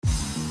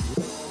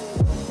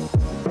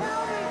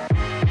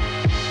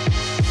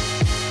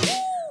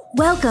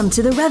Welcome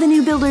to the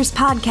Revenue Builders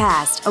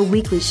Podcast, a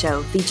weekly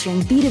show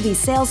featuring B2B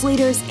sales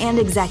leaders and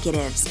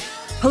executives.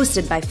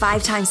 Hosted by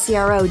five-time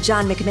CRO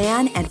John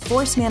McMahon and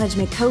Force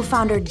Management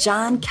co-founder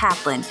John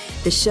Kaplan,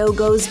 the show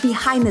goes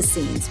behind the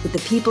scenes with the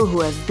people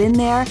who have been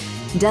there,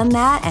 done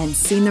that, and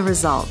seen the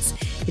results.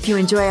 If you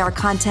enjoy our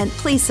content,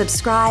 please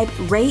subscribe,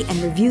 rate, and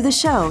review the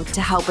show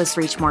to help us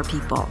reach more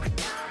people.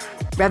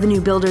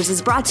 Revenue Builders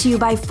is brought to you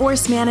by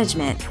Force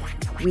Management.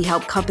 We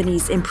help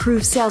companies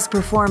improve sales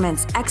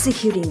performance,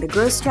 executing the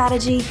growth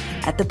strategy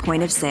at the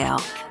point of sale.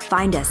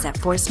 Find us at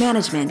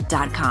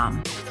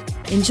forcemanagement.com.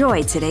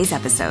 Enjoy today's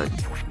episode.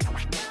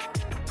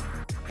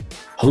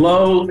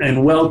 Hello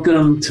and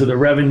welcome to the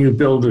Revenue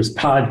Builders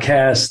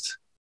Podcast.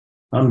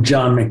 I'm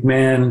John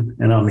McMahon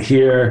and I'm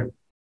here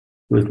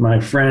with my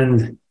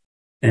friend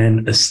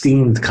and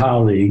esteemed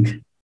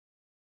colleague,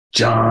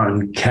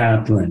 John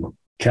Kaplan.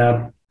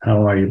 Cap,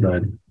 how are you,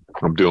 bud?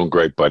 I'm doing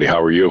great, buddy.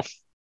 How are you?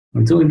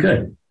 I'm doing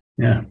good.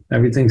 Yeah,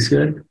 everything's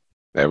good?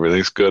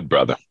 Everything's good,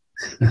 brother.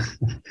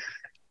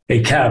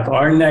 Hey, Cap,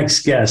 our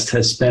next guest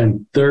has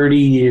spent 30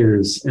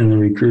 years in the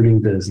recruiting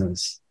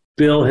business.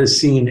 Bill has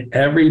seen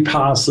every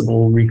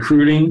possible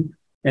recruiting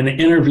and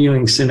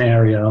interviewing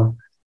scenario,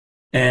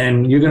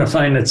 and you're going to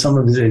find that some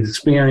of his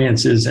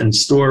experiences and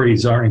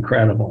stories are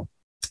incredible.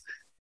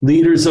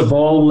 Leaders of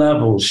all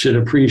levels should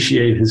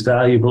appreciate his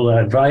valuable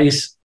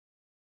advice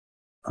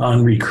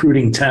on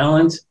recruiting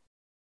talent,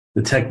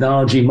 the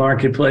technology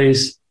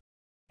marketplace,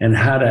 and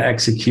how to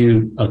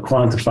execute a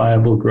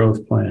quantifiable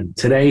growth plan.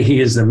 Today, he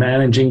is the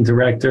managing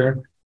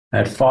director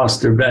at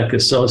Foster Beck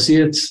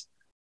Associates.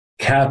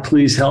 Cap,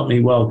 please help me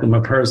welcome a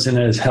person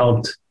that has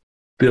helped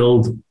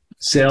build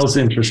sales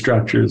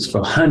infrastructures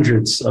for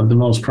hundreds of the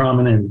most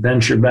prominent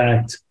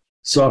venture-backed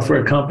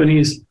software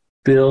companies,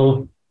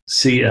 Bill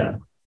Cia.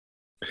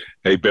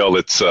 Hey, Bill,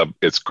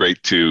 it's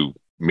great to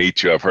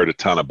meet you. I've heard a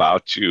ton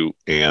about you,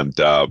 and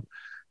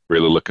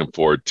really looking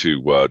forward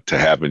to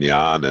having you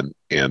on,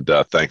 and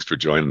thanks for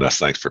joining us.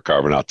 Thanks for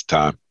carving out the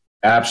time.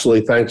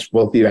 Absolutely. Thanks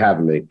both of you for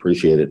having me.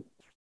 Appreciate it.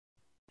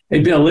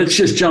 Hey, Bill, let's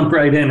just jump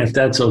right in if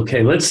that's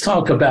okay. Let's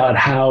talk about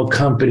how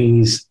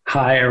companies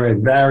hire at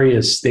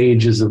various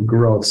stages of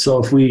growth.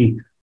 So if we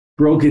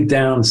broke it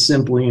down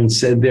simply and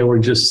said there were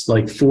just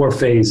like four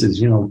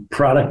phases,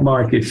 product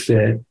market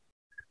fit,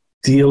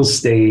 deal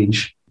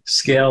stage,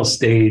 scale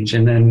stage,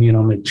 and then,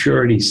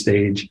 maturity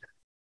stage.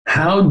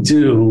 How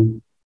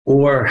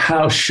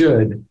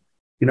should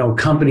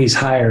companies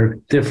hire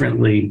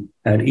differently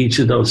at each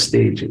of those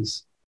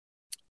stages?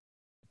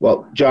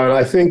 Well, John,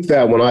 I think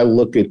that when I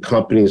look at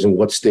companies and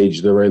what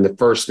stage they're in, the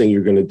first thing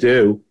you're going to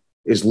do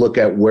is look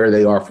at where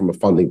they are from a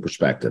funding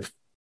perspective,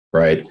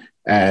 right?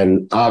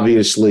 And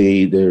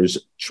obviously, there's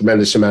a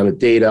tremendous amount of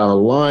data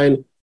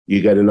online.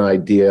 You get an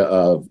idea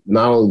of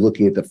not only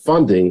looking at the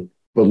funding,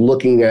 but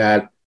looking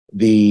at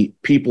the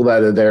people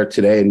that are there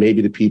today and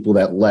maybe the people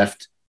that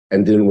left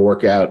and didn't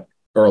work out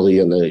early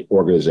in the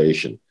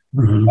organization.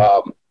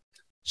 Mm-hmm.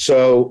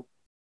 So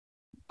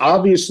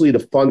obviously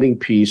the funding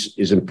piece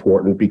is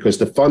important because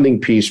the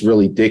funding piece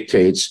really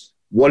dictates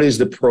what is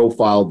the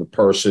profile of the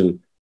person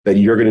that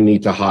you're going to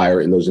need to hire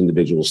in those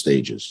individual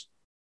stages.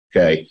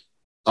 Okay.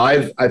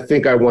 I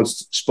think I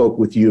once spoke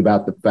with you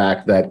about the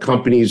fact that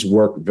companies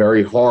work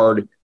very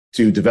hard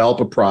to develop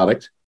a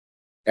product.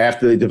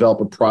 After they develop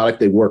a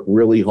product, they work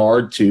really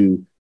hard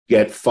to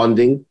get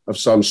funding of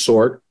some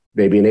sort,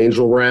 maybe an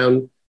angel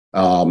round,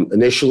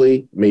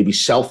 initially, maybe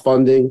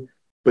self-funding.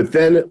 But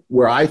then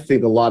where I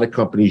think a lot of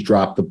companies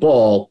drop the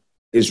ball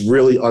is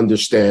really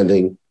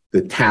understanding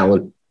the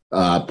talent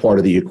part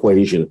of the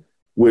equation,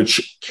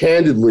 which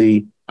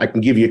candidly, I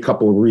can give you a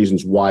couple of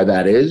reasons why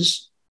that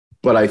is.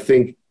 But I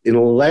think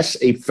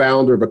unless a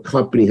founder of a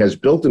company has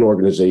built an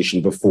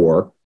organization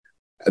before,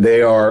 a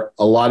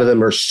lot of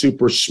them are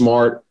super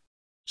smart,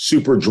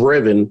 super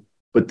driven,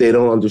 but they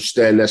don't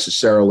understand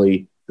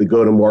necessarily the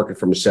go-to-market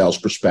from a sales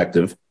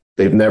perspective.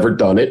 They've never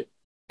done it,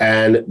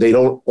 and they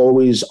don't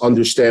always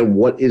understand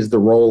what is the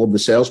role of the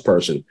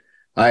salesperson.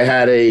 I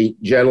had a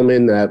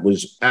gentleman that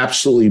was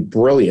absolutely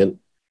brilliant.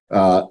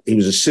 He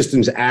was a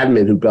systems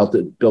admin who built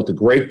a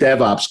great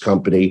DevOps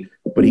company,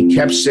 but he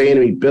kept saying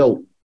to me,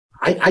 Bill,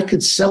 I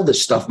could sell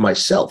this stuff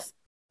myself.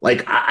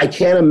 Like, I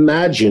can't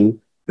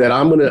imagine that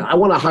I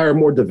want to hire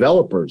more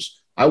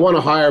developers. I want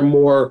to hire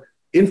more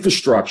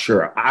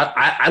infrastructure.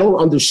 I don't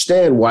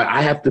understand why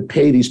I have to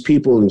pay these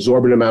people an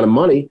exorbitant amount of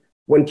money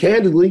when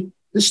candidly,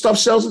 this stuff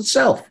sells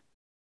itself.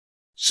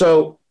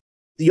 So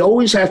you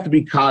always have to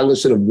be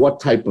cognizant of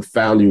what type of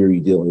founder you're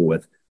dealing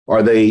with.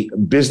 Are they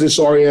business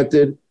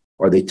oriented?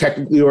 Are they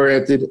technically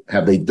oriented?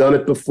 Have they done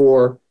it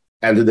before?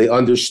 And do they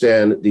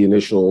understand the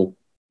initial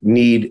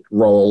need,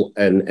 role,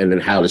 and then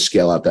how to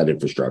scale out that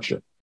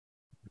infrastructure?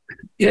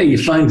 Yeah, you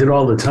find it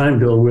all the time,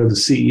 Bill, where the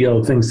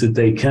CEO thinks that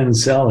they can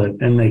sell it,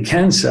 and they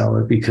can sell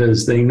it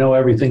because they know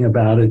everything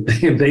about it.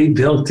 They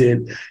built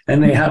it,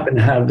 and they happen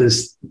to have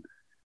this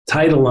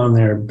title on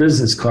their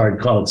business card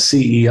called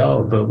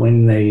CEO. But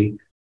when they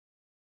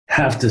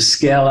have to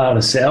scale out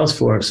a sales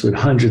force with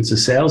hundreds of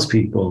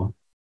salespeople,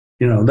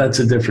 that's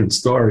a different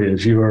story,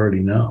 as you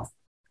already know.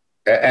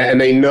 And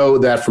they know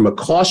that from a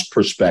cost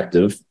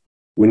perspective,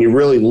 when you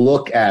really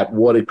look at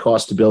what it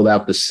costs to build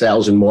out the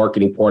sales and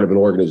marketing part of an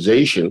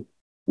organization,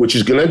 which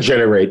is going to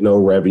generate no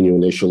revenue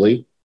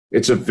initially,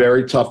 it's a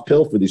very tough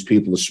pill for these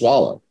people to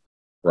swallow,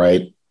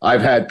 right?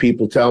 I've had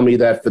people tell me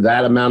that for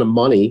that amount of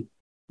money,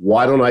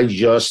 why don't I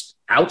just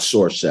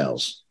outsource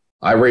sales?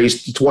 I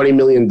raised $20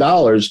 million,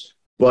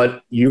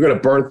 but you're going to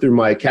burn through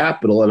my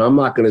capital and I'm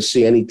not going to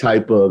see any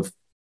type of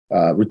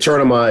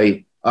return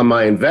on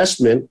my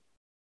investment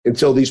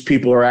until these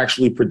people are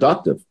actually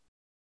productive,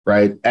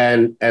 right?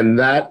 And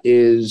that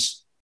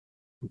is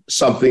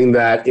something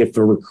that if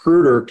a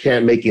recruiter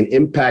can't make an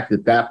impact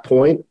at that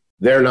point,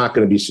 they're not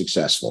going to be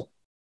successful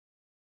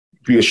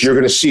because you're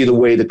going to see the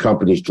way the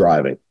company's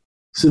driving.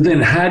 So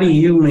then how do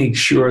you make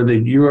sure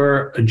that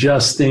you're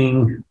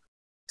adjusting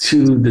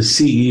to the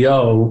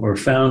CEO or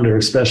founder,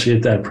 especially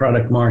at that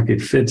product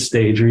market fit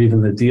stage or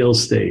even the deal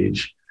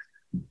stage,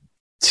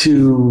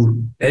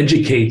 to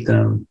educate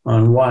them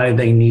on why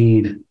they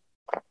need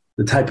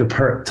the type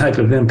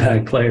of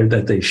impact player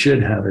that they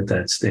should have at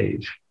that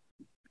stage?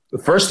 The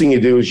first thing you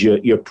do is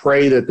you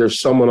pray that there's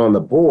someone on the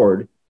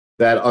board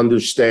that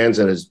understands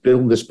and has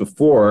built this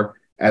before,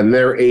 and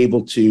they're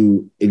able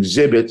to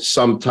exhibit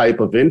some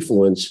type of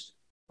influence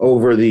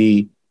over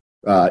the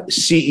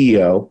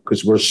CEO,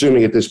 because we're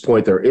assuming at this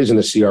point there isn't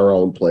a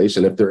CRO in place.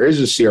 And if there is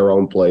a CRO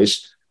in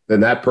place, then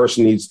that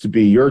person needs to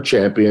be your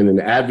champion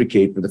and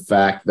advocate for the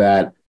fact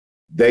that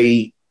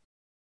they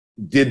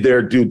did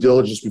their due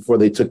diligence before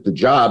they took the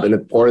job. And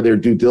if part of their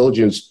due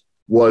diligence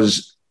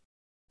was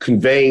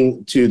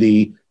conveying to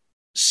the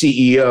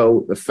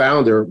CEO, the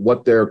founder,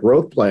 what their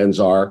growth plans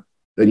are,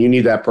 then you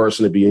need that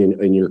person to be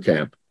in your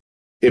camp.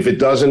 If it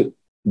doesn't,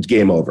 it's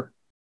game over.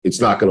 It's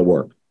not going to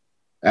work.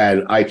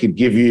 And I could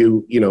give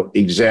you,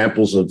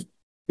 examples of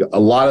a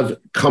lot of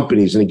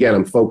companies. And again,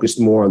 I'm focused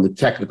more on the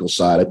technical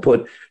side. I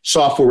put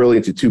software really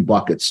into two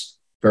buckets,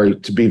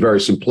 to be very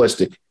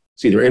simplistic.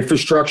 It's either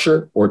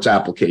infrastructure or it's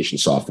application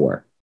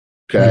software.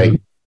 Okay.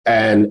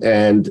 Mm-hmm.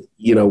 And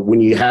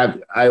when you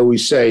have, I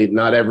always say,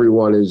 not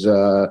everyone is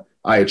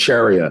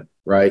Iacharya,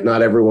 right?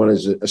 Not everyone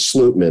is a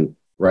Slootman,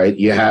 right?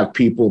 You have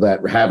people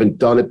that haven't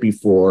done it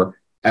before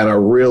and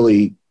are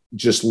really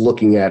just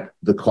looking at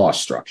the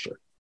cost structure.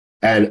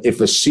 And if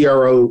a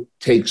CRO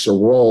takes a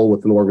role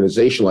with an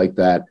organization like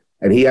that,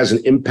 and he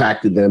hasn't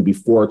impacted them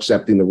before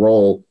accepting the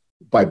role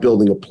by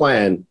building a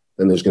plan,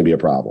 then there's going to be a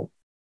problem.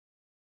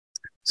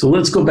 So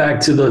let's go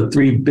back to the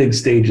three big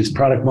stages: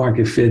 product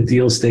market fit,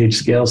 deal stage,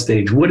 scale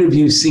stage. What have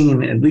you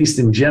seen, at least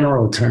in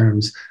general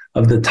terms,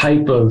 of the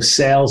type of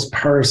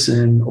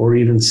salesperson or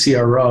even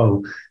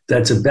CRO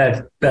that's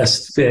a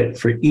best fit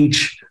for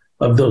each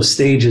of those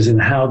stages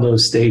and how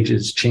those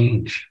stages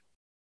change?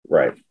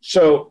 Right.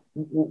 So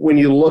when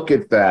you look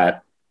at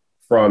that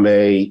from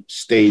a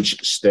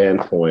stage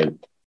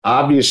standpoint,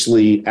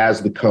 obviously,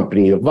 as the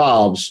company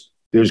evolves,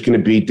 there's going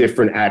to be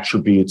different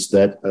attributes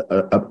that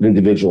an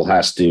individual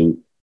has to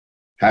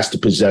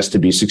possess to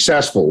be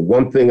successful.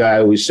 One thing I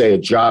always say, a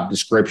job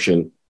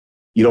description,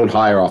 you don't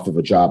hire off of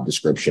a job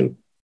description.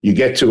 You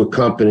get to a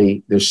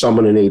company, there's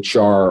someone in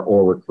HR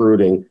or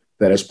recruiting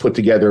that has put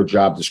together a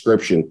job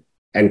description,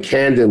 and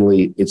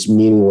candidly, it's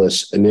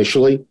meaningless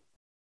initially.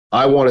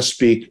 I want to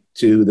speak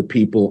to the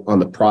people on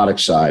the product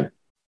side.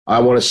 I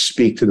want to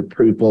speak to the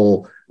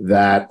people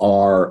that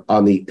are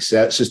on the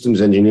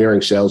systems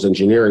engineering, sales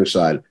engineering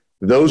side.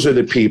 Those are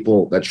the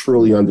people that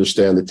truly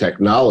understand the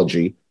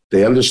technology.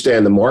 They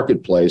understand the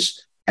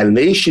marketplace, and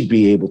they should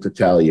be able to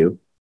tell you,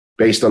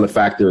 based on the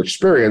fact they're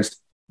experienced,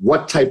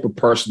 what type of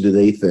person do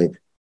they think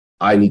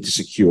I need to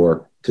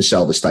secure to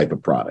sell this type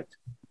of product,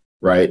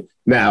 right?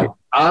 Now,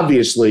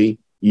 obviously,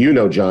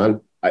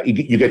 John,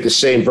 you get the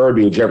same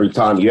verbiage every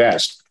time you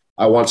ask.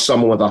 I want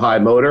someone with a high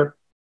motor.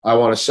 I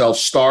want a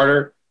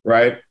self-starter,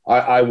 right?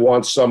 I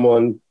want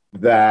someone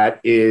that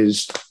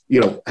is,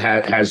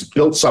 has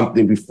built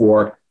something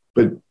before.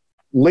 But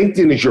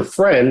LinkedIn is your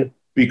friend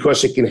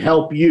because it can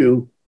help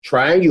you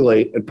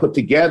triangulate and put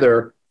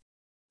together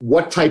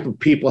what type of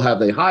people have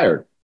they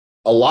hired.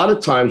 A lot of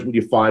times what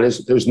you find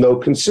is there's no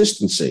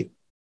consistency.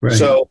 Right.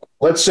 So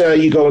let's say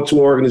you go into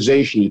an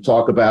organization, you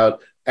talk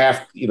about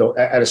at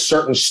a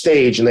certain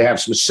stage and they have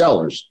some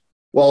sellers.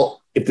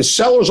 Well, if the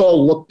sellers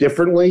all look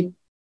differently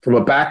from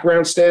a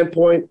background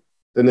standpoint,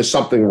 then there's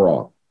something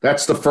wrong.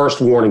 That's the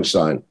first warning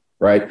sign,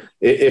 right?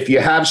 If you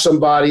have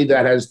somebody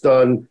that has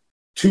done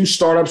 2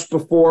 startups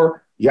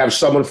before, you have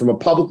someone from a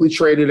publicly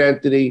traded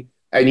entity,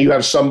 and you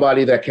have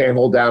somebody that can't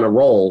hold down a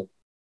role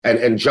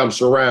and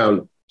jumps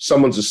around,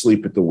 someone's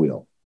asleep at the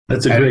wheel.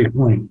 That's a great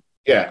point.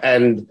 Yeah.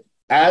 And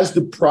as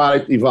the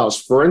product evolves,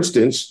 for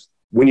instance,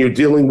 when you're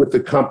dealing with the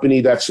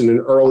company that's in an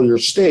earlier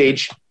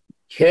stage,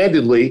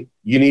 candidly,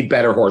 you need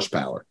better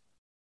horsepower.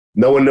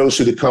 No one knows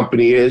who the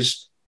company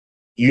is.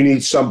 You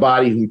need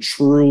somebody who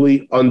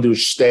truly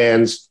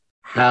understands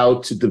how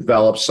to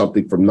develop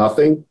something from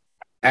nothing.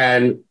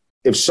 And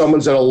if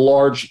someone's at a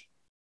large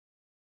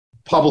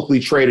publicly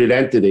traded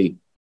entity,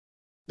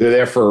 they're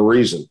there for a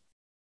reason.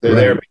 They're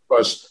there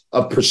because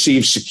of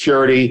perceived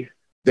security.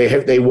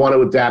 They want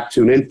to adapt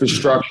to an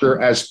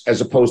infrastructure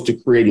as opposed to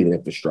creating an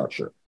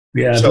infrastructure.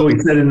 Yeah, I've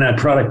always said in that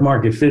product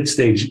market fit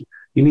stage,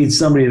 you need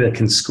somebody that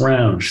can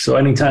scrounge. So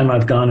anytime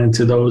I've gone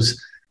into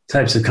those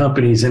types of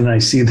companies and I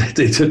see that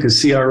they took a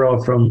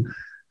CRO from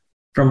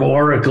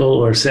Oracle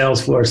or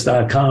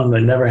Salesforce.com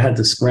that never had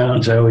to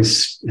scrounge, I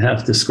always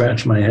have to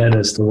scratch my head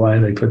as to why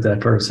they put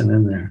that person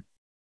in there.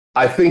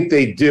 I think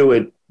they do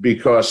it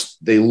because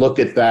they look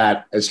at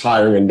that as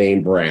hiring a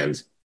name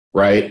brand,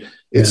 right?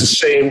 It's the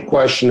same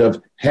question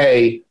of,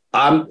 hey,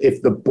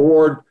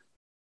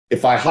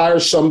 if I hire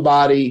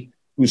somebody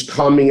who's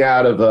coming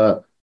out of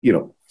a,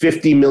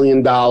 $50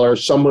 million,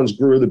 someone's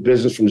grew the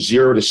business from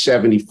 0 to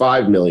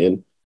 75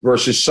 million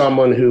versus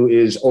someone who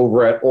is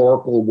over at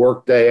Oracle,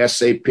 Workday,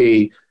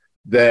 SAP,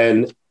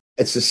 then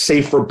it's a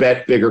safer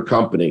bet, bigger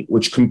company,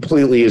 which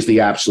completely is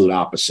the absolute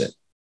opposite,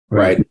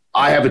 right?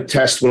 I have a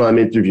test when I'm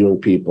interviewing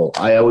people.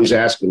 I always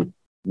ask them,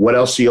 what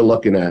else are you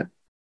looking at?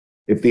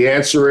 If the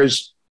answer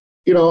is,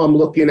 I'm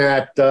looking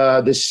at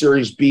this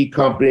Series B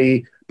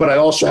company, but I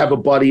also have a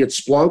buddy at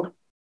Splunk,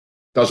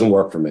 doesn't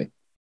work for me.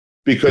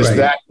 Because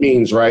that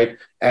means, right?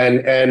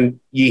 And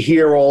you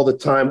hear all the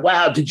time,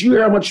 wow, did you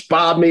hear how much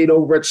Bob made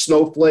over at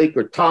Snowflake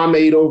or Tom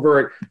made over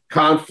at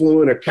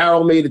Confluent or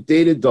Carol made at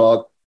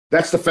Datadog?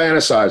 That's the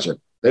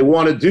fantasizer. They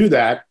want to do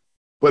that.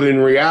 But in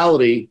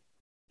reality,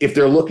 if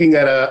they're looking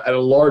at a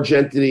large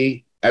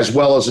entity as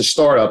well as a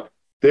startup,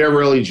 they're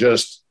really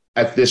just,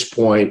 at this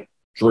point,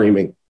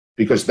 dreaming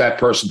because that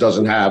person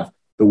doesn't have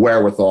the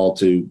wherewithal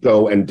to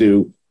go and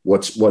do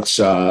what's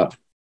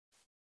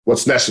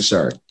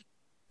necessary.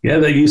 Yeah,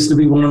 that used to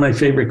be one of my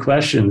favorite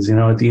questions.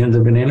 At the end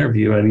of an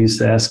interview, I used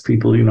to ask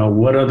people,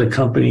 what other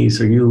companies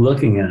are you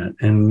looking at?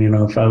 And,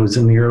 if I was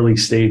in the early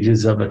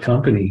stages of a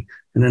company,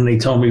 and then they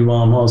told me,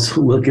 well, I'm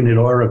also looking at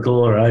Oracle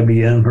or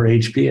IBM or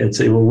HP, I'd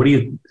say, well,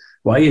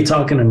 why are you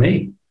talking to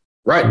me?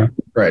 Right.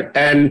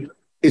 And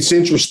it's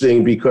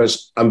interesting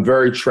because I'm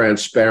very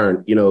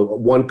transparent.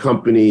 One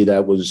company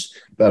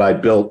that I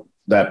built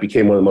that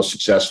became one of the most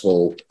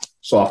successful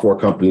software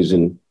companies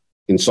in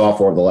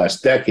software over the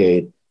last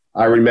decade,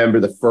 I remember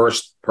the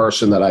first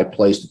person that I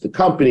placed at the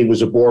company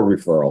was a board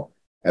referral,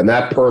 and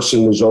that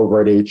person was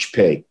over at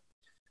HP.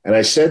 And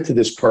I said to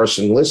this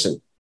person, listen,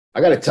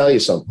 I got to tell you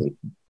something.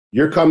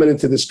 You're coming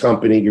into this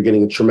company, you're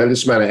getting a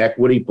tremendous amount of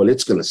equity, but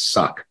it's going to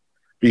suck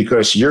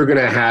because you're going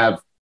to have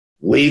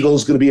legal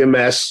is going to be a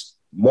mess,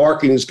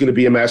 marketing is going to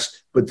be a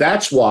mess. But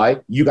that's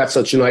why you got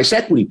such a nice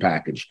equity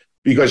package,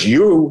 because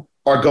you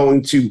are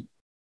going to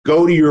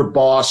go to your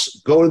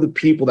boss, go to the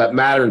people that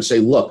matter and say,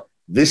 look,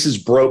 this is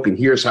broken.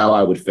 Here's how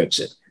I would fix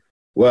it.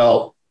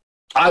 Well,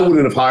 I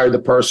wouldn't have hired the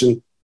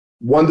person.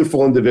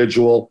 Wonderful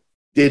individual,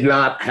 did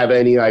not have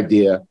any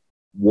idea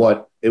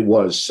what it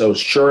was. So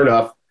sure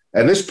enough,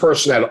 and this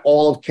person had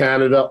all of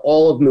Canada,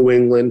 all of New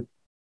England,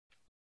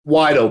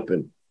 wide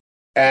open.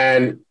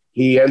 And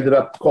he ended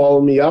up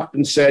calling me up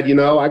and said,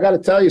 I got to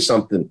tell you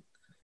something.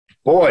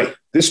 Boy,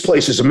 this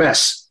place is a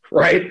mess,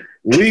 right?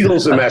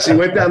 Legal's a mess. He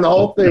went down the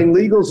whole thing.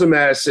 Legal's a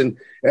mess, and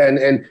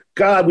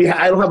God,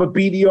 I don't have a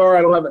BDR.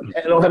 I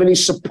don't have any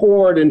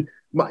support. And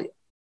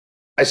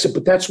I said,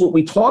 but that's what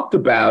we talked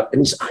about.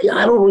 And he said,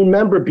 I don't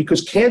remember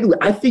because candidly,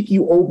 I think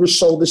you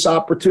oversold this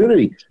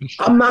opportunity.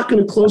 I'm not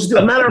going to close the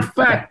deal. Matter of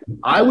fact,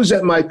 I was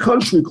at my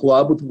country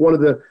club with one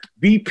of the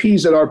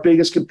VPs at our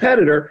biggest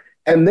competitor,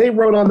 and they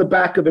wrote on the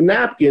back of a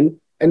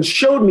napkin and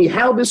showed me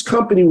how this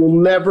company will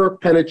never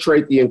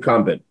penetrate the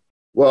incumbent.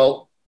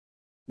 Well,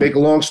 make a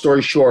long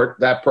story short,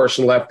 that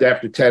person left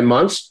after 10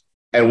 months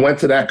and went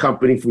to that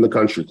company from the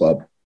country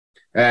club.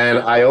 And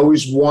I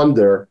always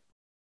wonder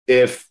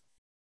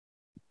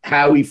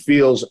how he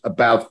feels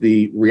about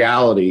the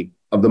reality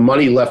of the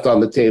money left on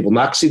the table.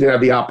 Not because he didn't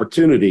have the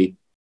opportunity,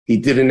 he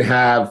didn't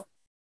have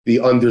the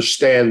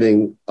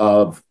understanding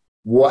of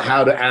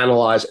how to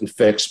analyze and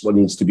fix what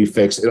needs to be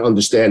fixed and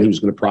understand he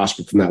was going to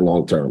prosper from that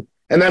long term.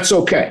 And that's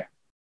okay.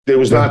 There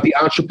was not the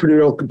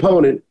entrepreneurial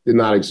component, did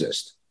not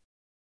exist.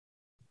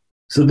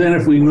 So then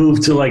if we move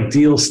to like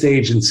deal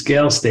stage and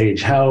scale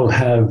stage,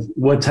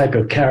 what type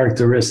of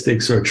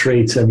characteristics or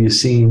traits have you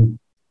seen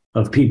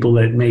of people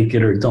that make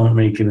it or don't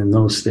make it in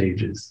those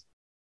stages?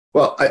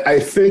 Well, I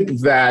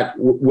think that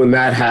when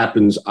that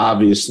happens,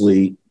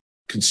 obviously,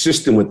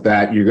 consistent with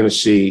that, you're going to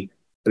see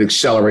an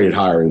accelerated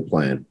hiring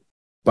plan.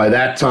 By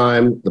that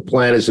time, the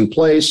plan is in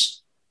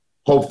place.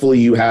 Hopefully,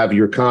 you have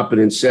your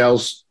competent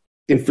sales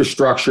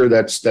infrastructure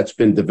that's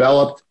been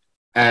developed.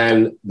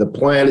 And the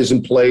plan is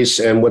in place,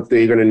 and what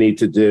they're going to need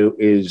to do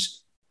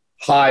is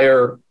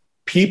hire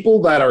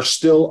people that are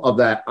still of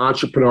that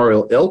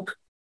entrepreneurial ilk,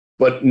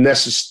 but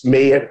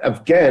may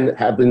have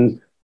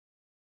been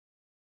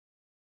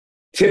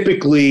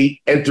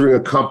typically entering a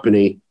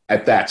company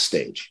at that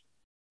stage,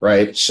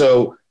 right?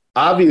 So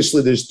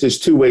obviously, there's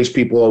two ways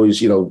people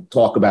always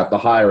talk about the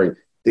hiring.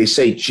 They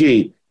say,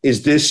 "Gee,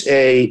 is this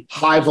a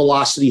high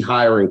velocity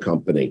hiring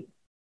company?"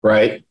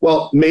 Right?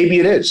 Well, maybe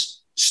it is.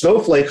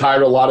 Snowflake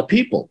hired a lot of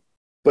people,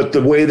 but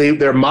the way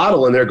their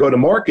model and their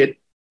go-to-market,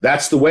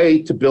 that's the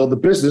way to build the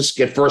business,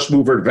 get first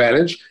mover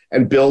advantage,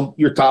 and build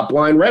your top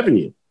line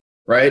revenue,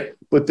 right?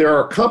 But there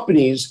are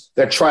companies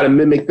that try to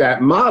mimic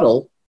that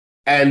model,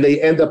 and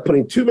they end up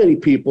putting too many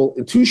people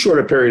in too short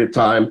a period of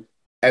time.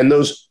 And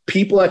those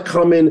people that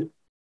come in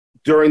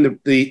during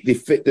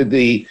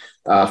the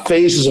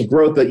phases of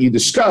growth that you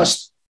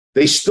discussed,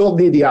 they still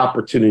need the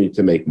opportunity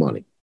to make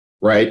money,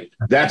 right?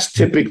 That's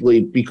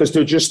typically because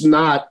they're just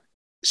not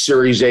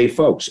Series A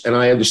folks. And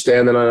I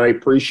understand that, and I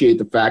appreciate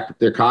the fact that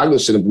they're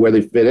cognizant of where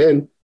they fit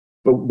in.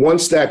 But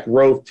once that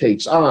growth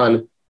takes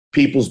on,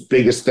 people's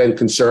biggest then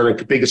concern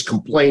and biggest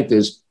complaint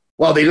is,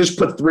 well, they just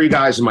put 3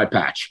 guys in my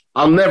patch.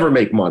 I'll never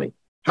make money.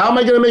 How am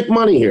I going to make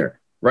money here,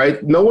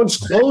 right? No one's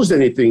closed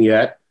anything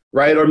yet,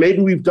 right? Or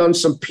maybe we've done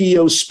some paid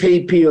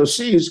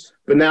POCs,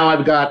 but now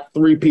I've got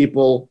 3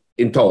 people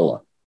in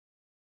TOLA.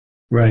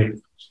 Right.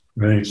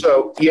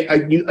 So yeah,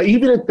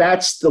 even if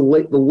that's the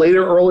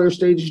later, earlier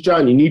stages,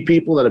 John, you need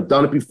people that have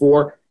done it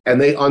before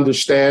and they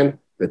understand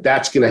that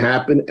that's going to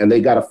happen, and they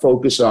got to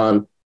focus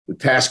on the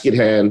task at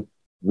hand,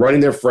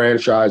 running their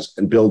franchise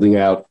and building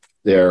out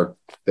their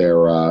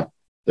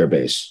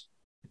base.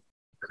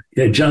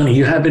 Yeah, Johnny,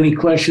 you have any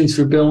questions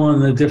for Bill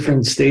on the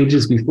different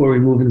stages before we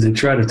move into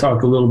try to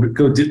talk a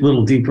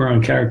little deeper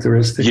on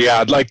characteristics? Yeah,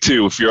 I'd like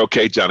to, if you're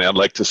okay, Johnny, I'd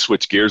like to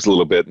switch gears a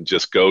little bit and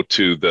just go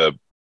to the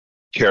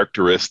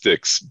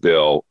characteristics,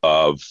 Bill,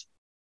 of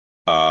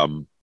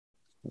kind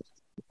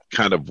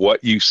of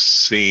what you've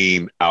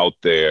seen out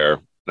there.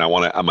 And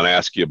I'm going to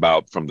ask you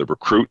about from the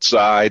recruit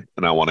side,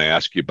 and I want to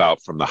ask you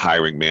about from the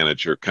hiring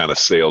manager kind of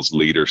sales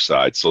leader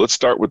side. So let's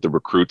start with the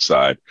recruit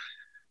side.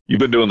 You've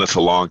been doing this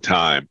a long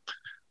time.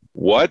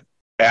 What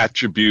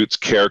attributes,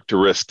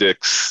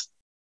 characteristics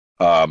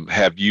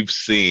have you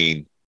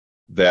seen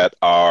that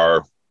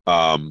are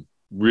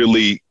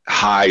really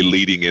high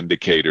leading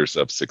indicators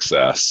of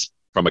success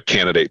from a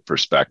candidate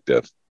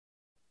perspective?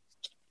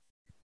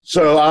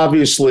 So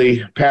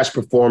obviously, past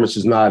performance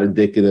is not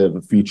indicative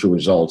of future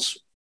results,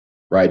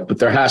 right? But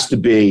there has to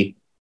be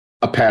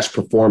a past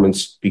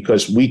performance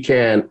because we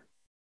can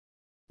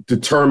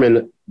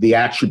determine the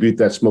attribute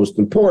that's most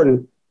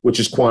important, which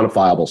is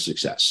quantifiable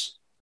success.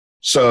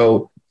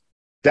 So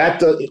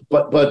that,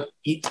 but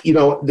you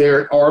know,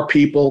 there are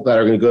people that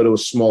are going to go to a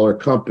smaller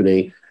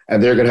company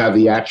and they're going to have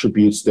the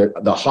attributes,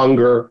 the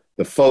hunger,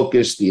 the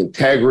focus, the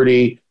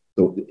integrity,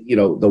 the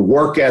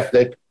work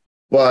ethic.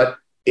 But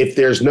if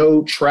there's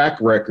no track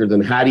record,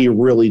 then how do you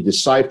really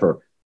decipher?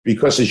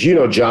 Because as you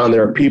know, John,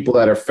 there are people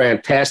that are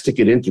fantastic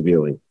at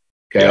interviewing,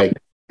 okay? Yep.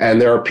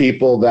 And there are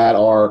people that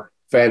are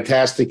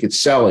fantastic at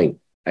selling,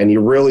 and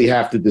you really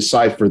have to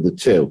decipher the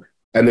two.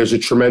 And there's a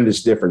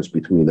tremendous difference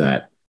between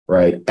that,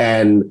 right?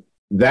 And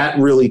that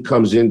really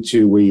comes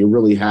into where you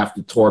really have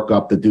to torque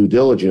up the due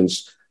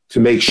diligence to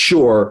make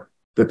sure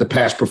that the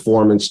past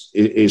performance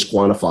is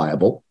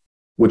quantifiable,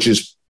 which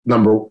is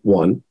number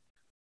one.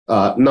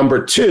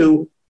 Number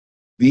two,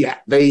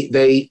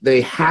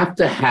 they have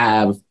to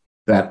have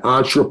that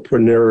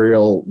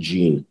entrepreneurial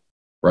gene,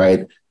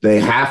 right? They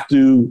have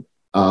to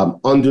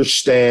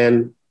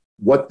understand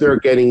what they're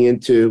getting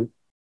into.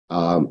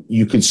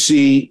 You can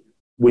see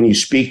when you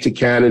speak to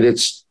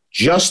candidates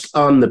just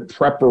on the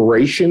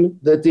preparation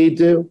that they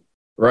do,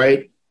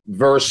 right?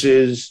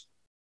 Versus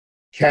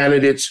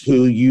candidates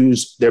who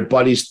use their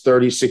buddy's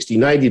 30, 60,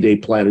 90-day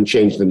plan and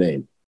change the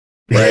name,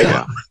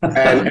 right?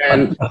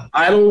 and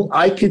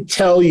I could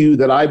tell you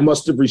that I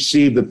must have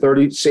received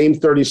the same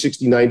 30,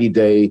 60,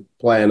 90-day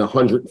plan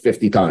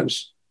 150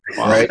 times,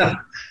 right?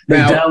 They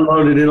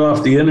downloaded it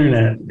off the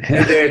internet.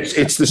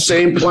 It's the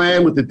same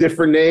plan with a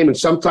different name, and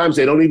sometimes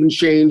they don't even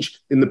change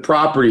in the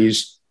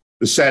properties,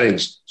 the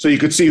settings, so you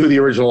could see who the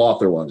original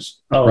author was.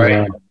 Oh,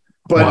 right?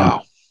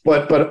 Wow.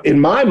 But in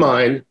my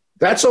mind,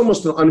 that's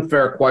almost an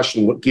unfair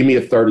question. Give me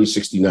a 30,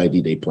 60,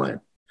 90-day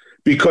plan,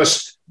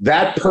 because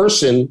that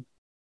person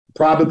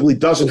probably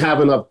doesn't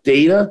have enough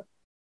data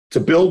to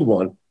build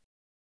one,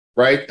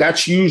 right?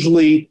 That's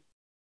usually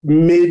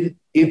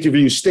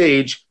mid-interview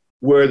stage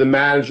where the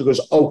manager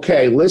goes,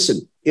 okay,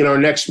 listen, in our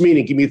next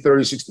meeting, give me a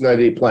 30, 60,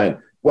 90-day plan.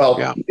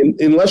 Well,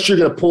 unless you're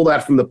going to pull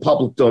that from the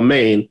public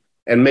domain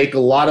and make a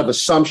lot of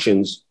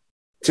assumptions,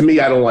 to me,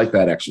 I don't like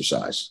that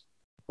exercise,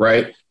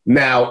 right?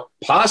 Now,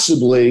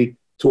 possibly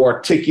to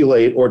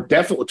articulate, or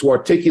definitely to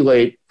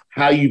articulate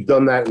how you've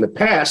done that in the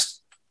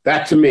past,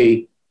 that to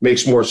me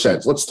makes more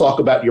sense. Let's talk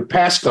about your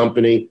past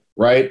company,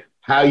 right?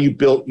 How you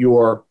built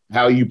your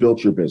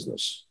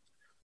business.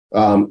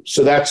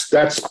 So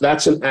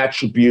that's an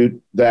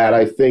attribute that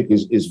I think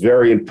is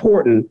very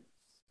important.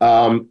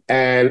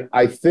 And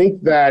I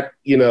think that,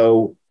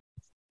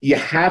 you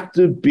have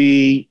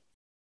to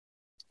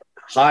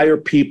hire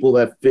people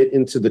that fit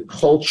into the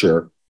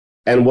culture.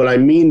 And what I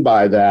mean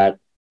by that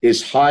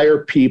is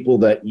hire people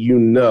that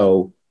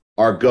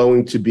are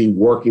going to be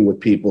working with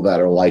people that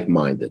are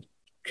like-minded.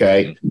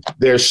 Okay.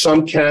 There's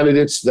some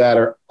candidates that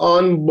are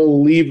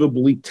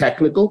unbelievably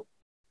technical,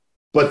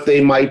 but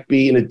they might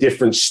be in a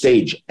different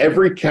stage.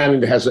 Every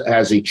candidate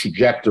has a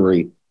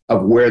trajectory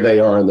of where they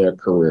are in their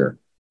career.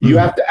 You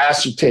have to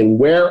ascertain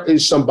where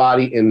is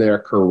somebody in their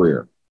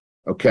career.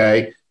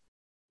 Okay.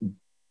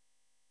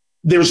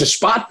 There's a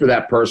spot for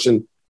that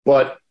person,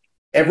 but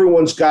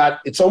everyone's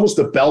it's almost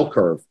a bell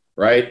curve,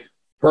 right?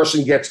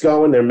 Person gets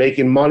going, they're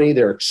making money,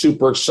 they're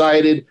super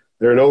excited,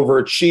 they're an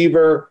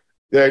overachiever.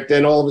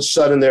 Then all of a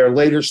sudden, they're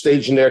later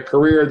stage in their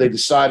career, they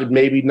decided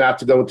maybe not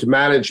to go into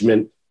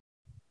management.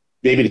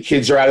 Maybe the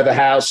kids are out of the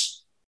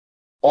house.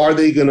 Are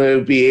they going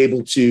to be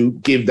able to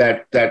give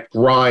that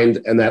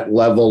grind and that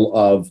level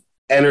of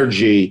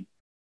energy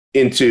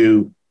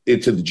into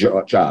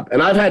the job?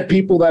 And I've had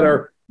people that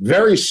are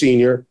very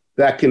senior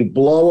that can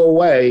blow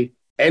away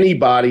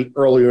anybody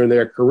earlier in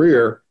their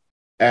career,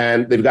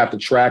 and they've got the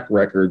track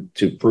record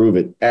to prove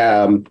it.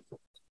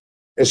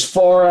 As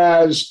far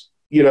as,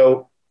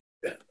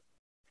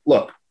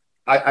 look,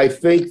 I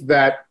think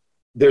that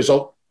there's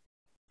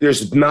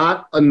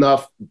not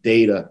enough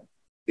data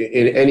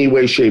in any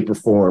way, shape, or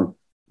form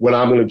when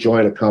I'm going to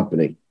join a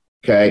company.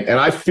 Okay. And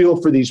I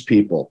feel for these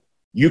people.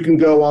 You can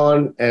go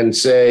on and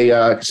say,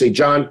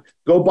 John,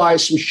 go buy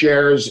some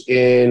shares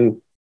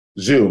in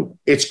Zoom.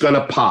 It's going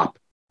to pop.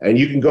 And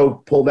you can go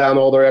pull down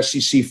all their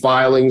SEC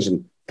filings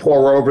and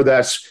pour over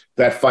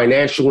that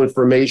financial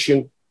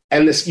information.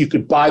 And you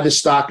could buy the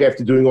stock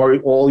after doing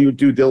all your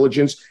due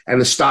diligence,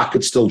 and the stock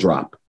could still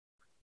drop.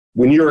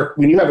 When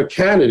you have a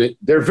candidate,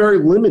 they're very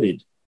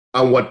limited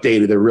on what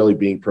data they're really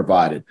being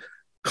provided.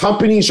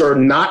 Companies are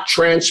not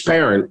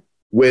transparent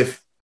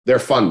with their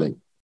funding.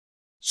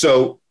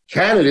 So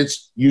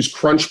candidates use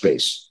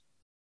Crunchbase.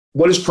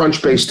 What does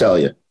Crunchbase tell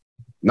you?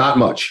 Not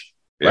much,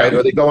 right?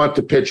 Or they go on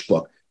to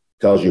PitchBook.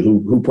 It tells you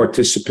who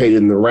participated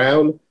in the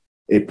round.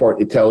 It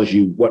tells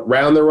you what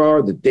round there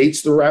are, the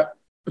dates they're at.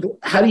 But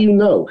how do you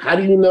know? How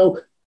do you know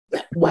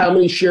how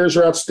many shares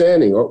are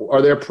outstanding, or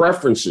are there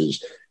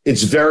preferences?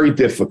 It's very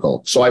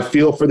difficult. So I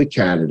feel for the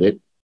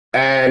candidate,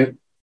 and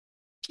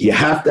you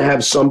have to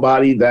have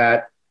somebody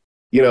that,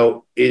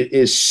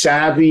 is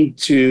savvy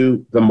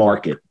to the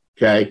market.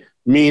 Okay.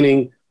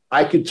 Meaning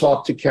I could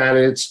talk to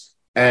candidates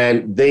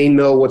and they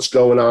know what's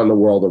going on in the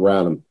world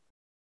around them.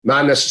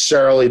 Not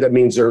necessarily that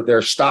means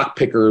they're stock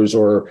pickers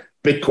or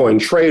Bitcoin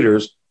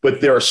traders,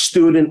 but they're a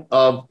student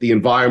of the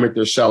environment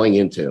they're selling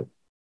into.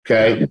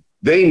 Okay.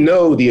 They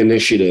know the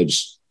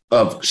initiatives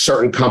of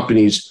certain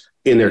companies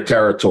in their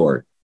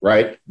territory,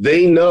 right?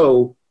 They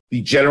know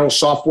the general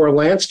software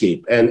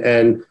landscape.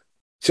 And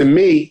to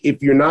me,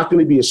 if you're not going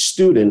to be a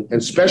student,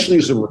 and especially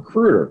as a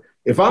recruiter,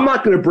 if I'm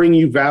not going to bring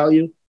you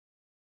value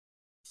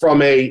from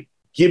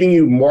giving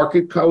you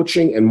market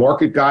coaching and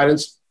market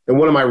guidance, then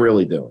what am I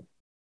really doing,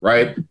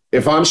 right?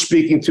 If I'm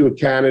speaking to a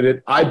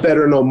candidate, I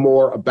better know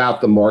more about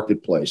the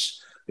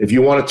marketplace. If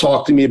you want to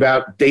talk to me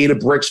about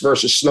Databricks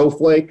versus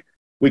Snowflake,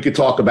 we could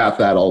talk about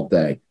that all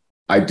day.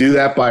 I do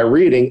that by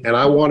reading, and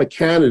I want a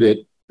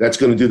candidate that's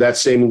going to do that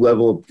same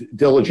level of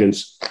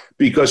diligence,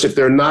 because if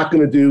they're not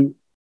going to do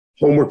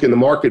homework in the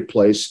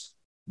marketplace,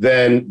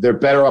 then they're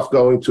better off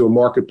going to a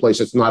marketplace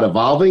that's not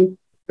evolving,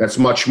 that's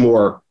much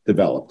more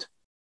developed.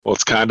 Well,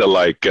 it's kind of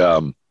like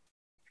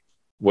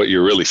what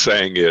you're really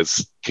saying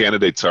is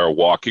candidates are a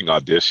walking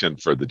audition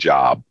for the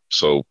job.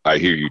 So I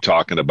hear you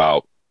talking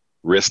about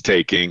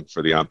risk-taking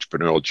for the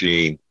entrepreneurial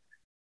gene,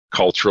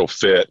 cultural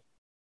fit,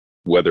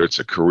 whether it's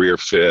a career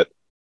fit.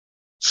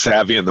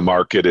 Savvy in the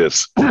market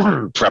is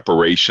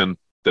preparation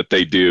that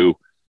they do.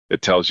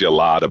 It tells you a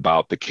lot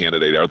about the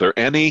candidate. Are there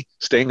any,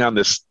 staying on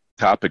this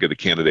topic of the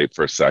candidate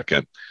for a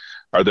second,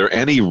 are there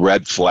any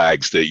red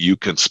flags that you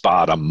can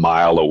spot a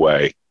mile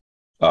away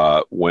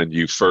when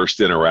you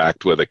first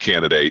interact with a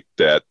candidate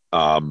that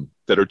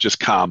are just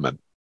common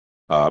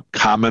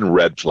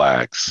red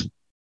flags?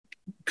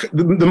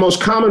 The most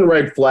common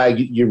red flag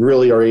you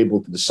really are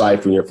able to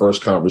decipher in your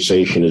first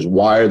conversation is,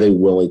 why are they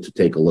willing to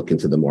take a look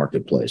into the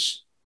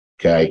marketplace?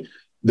 Okay.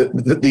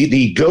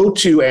 The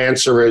go-to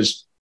answer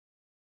is,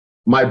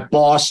 my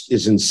boss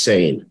is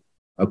insane.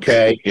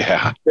 Okay.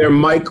 Yeah. They're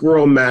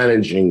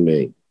micromanaging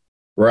me,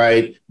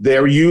 right?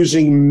 They're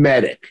using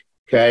Medic.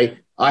 Okay.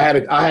 I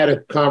had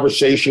a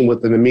conversation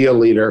with an EMEA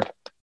leader,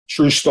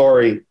 true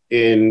story,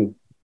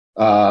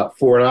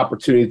 for an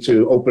opportunity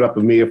to open up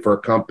EMEA for a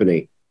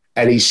company.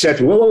 And he said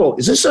to me, whoa,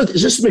 is this a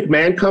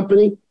McMahon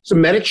company? It's a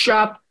Medic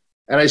shop?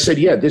 And I said,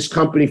 yeah, this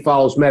company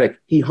follows Medic.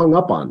 He hung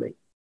up on me,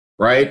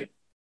 right?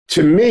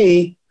 To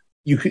me,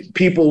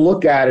 people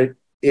look at it,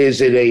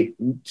 is it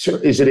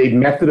a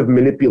method of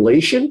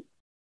manipulation,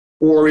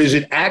 or is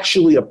it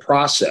actually a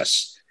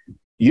process?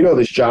 You know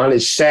this, John.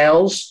 Is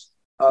sales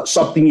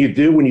something you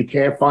do when you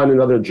can't find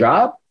another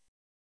job,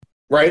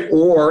 right?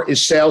 Or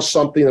is sales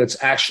something that's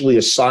actually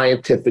a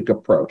scientific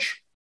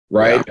approach,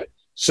 right? Yeah.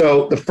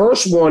 So the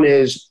first one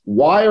is,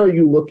 why are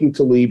you looking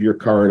to leave your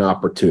current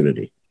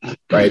opportunity,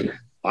 right?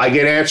 I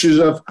get answers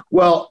of,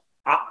 well,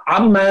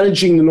 I'm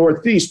managing the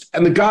Northeast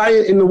and the guy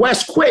in the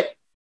West quit.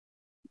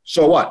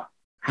 So what?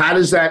 How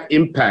does that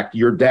impact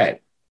your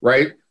day,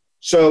 right?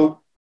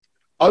 So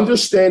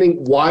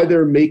understanding why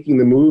they're making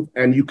the move,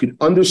 and you can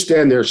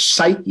understand their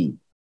psyche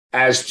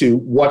as to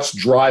what's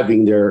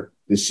driving their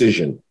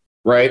decision,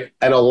 right?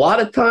 And a lot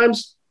of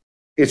times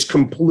it's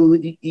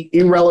completely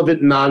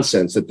irrelevant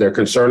nonsense that they're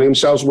concerning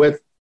themselves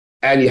with.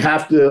 And you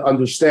have to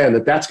understand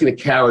that that's going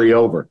to carry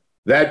over.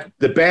 That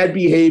the bad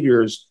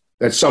behaviors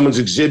that someone's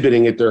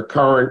exhibiting at their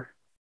current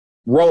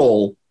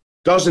role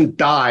doesn't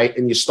die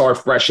and you start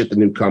fresh at the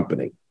new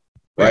company,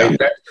 right?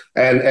 Yeah.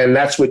 And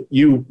that's what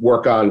you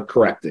work on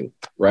correcting,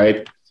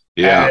 right?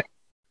 Yeah. And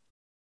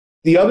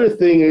the other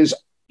thing is,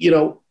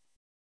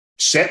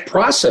 set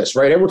process,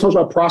 right? Everyone talks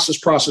about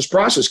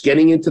process,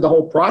 getting into the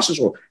whole process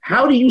world.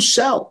 How do you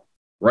sell,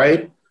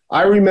 right?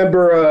 I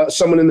remember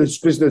someone in this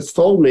business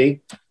told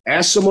me,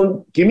 ask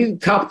someone, give me the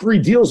top 3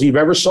 deals you've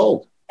ever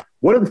sold.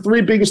 What are the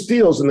 3 biggest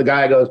deals? And the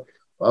guy goes,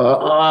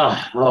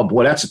 oh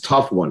boy, that's a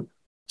tough one.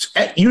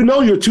 Your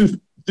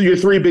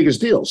 3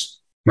 biggest deals,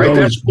 right? No.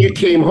 That's when you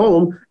came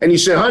home and you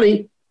said,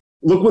 honey,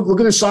 look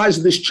at the size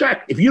of this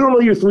check. If you don't know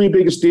your 3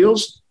 biggest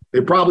deals, they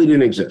probably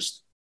didn't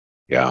exist.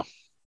 Yeah.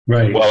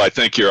 Right. Well, I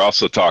think you're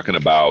also talking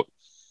about,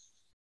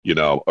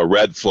 a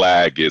red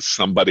flag is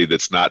somebody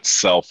that's not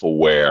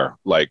self-aware.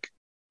 Like,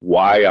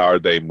 why are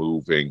they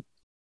moving?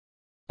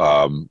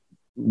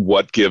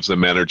 What gives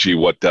them energy?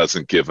 What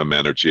doesn't give them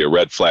energy? A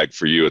red flag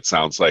for you, it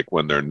sounds like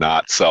when they're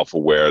not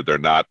self-aware, they're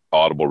not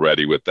audible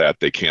ready with that,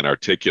 they can't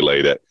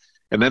articulate it.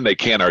 And then they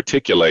can't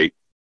articulate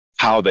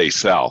how they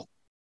sell.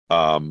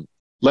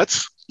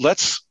 Let's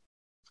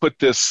put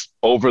this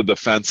over the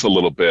fence a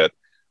little bit.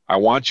 I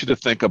want you to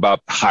think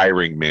about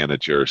hiring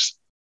managers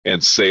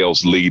and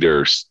sales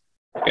leaders.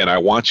 And I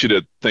want you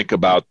to think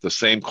about the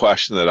same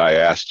question that I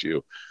asked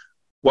you.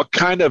 What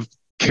kind of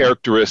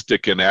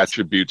characteristic and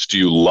attributes do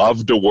you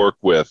love to work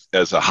with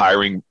as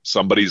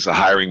somebody's a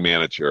hiring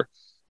manager?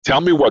 Tell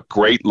me what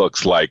great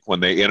looks like when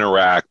they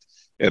interact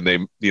and they,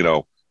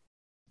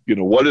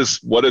 what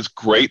does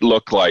great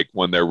look like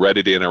when they're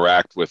ready to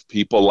interact with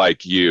people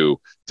like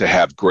you to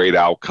have great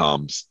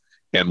outcomes?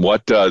 And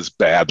what does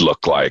bad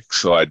look like?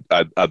 So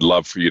I'd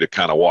love for you to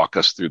kind of walk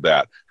us through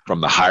that from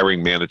the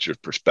hiring manager's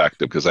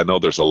perspective, because I know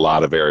there's a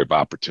lot of area of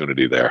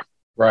opportunity there.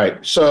 Right.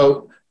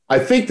 So I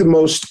think the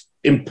most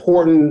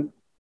important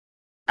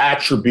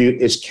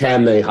attribute is,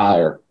 can they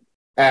hire?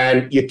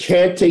 And you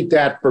can't take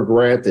that for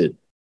granted.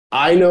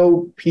 I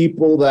know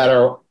people that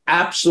are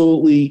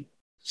absolutely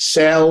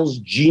sales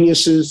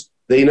geniuses.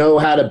 They know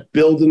how to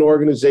build an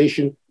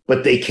organization,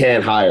 but they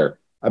can't hire.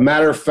 A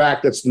matter of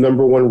fact, that's the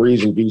number one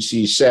reason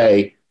VCs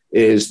say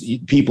is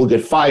people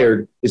get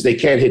fired is they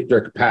can't hit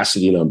their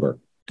capacity number.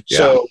 Yeah.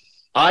 So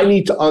I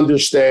need to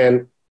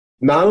understand,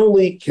 not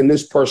only can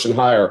this person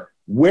hire,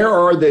 where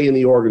are they in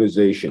the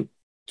organization?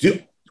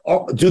 Do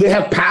they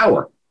have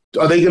power?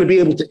 Are they going to be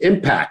able to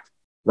impact,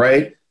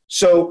 right?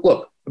 So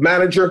look,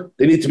 manager,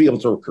 they need to be able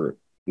to recruit,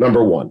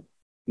 number one.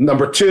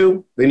 Number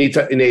two, they need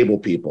to enable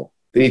people.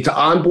 They need to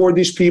onboard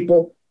these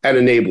people and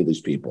enable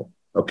these people,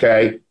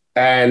 okay?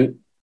 And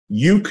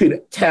you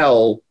could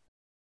tell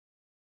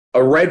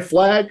a red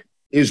flag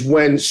is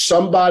when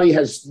somebody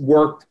has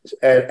worked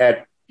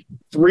at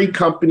 3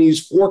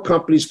 companies, 4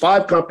 companies,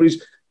 5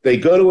 companies. They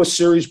go to a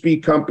Series B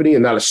company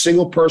and not a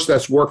single person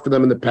that's worked for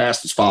them in the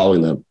past is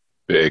following them.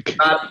 Big.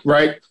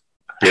 Right?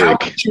 Big. How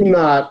could you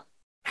not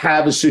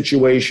have a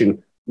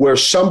situation where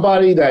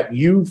somebody that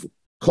you've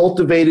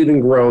cultivated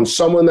and grown,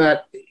 someone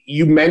that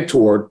you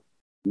mentored,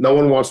 no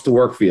one wants to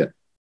work for you?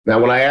 Now,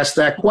 when I ask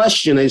that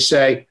question, they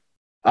say,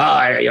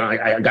 I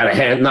got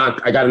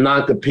a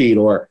non-compete,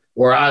 or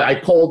I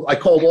called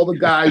all the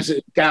guys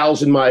and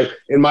gals in my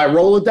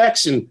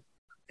Rolodex, and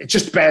it's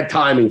just bad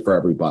timing for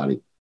everybody.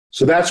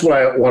 So that's what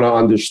I want to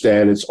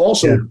understand. It's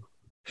also,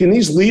 can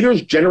these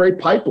leaders generate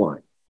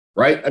pipeline,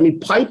 right? I mean,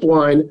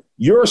 pipeline,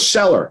 you're a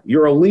seller.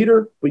 You're a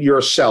leader, but you're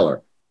a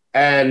seller.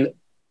 And,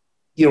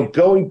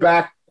 going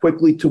back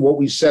quickly to what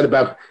we said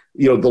about,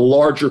 the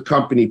larger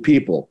company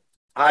people,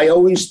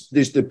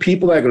 there's the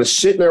people that are going to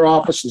sit in their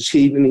offices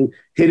hitting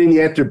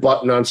the enter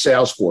button on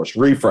Salesforce,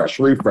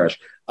 refresh.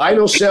 I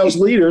know sales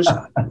leaders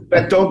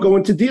that don't go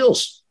into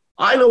deals.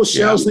 I know a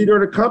sales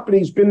leader at a company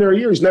who's been there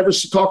years, never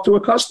talked to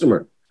a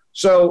customer.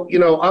 So,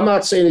 I'm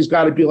not saying he's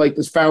got to be like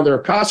this founder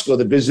of Costco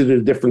that visited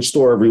a different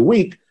store every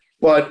week,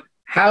 but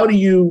how do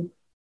you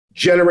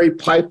generate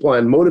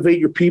pipeline, motivate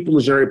your people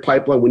to generate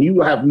pipeline when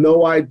you have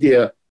no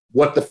idea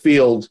what the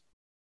field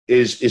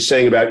is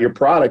saying about your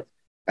product?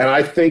 And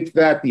I think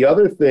that the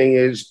other thing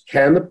is,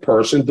 can the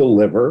person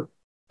deliver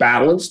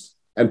balanced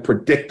and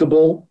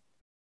predictable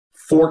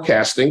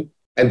forecasting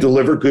and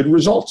deliver good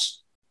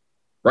results,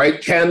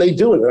 right? Can they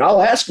do it? And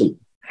I'll ask them,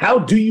 how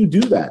do you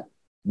do that?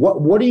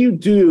 What do you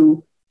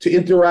do to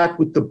interact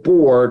with the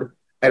board,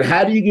 and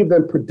how do you give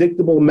them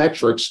predictable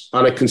metrics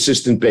on a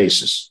consistent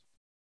basis?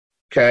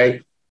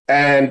 Okay.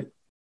 And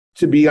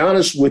to be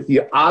honest with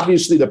you,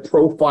 obviously the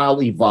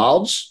profile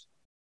evolves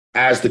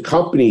as the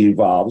company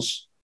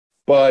evolves,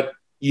 but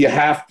you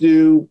have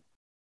to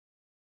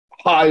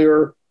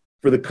hire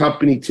for the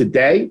company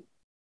today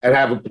and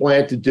have a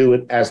plan to do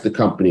it as the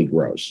company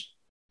grows.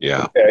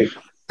 Yeah. Okay.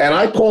 And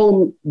I call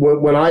them,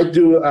 when I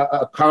do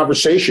a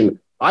conversation,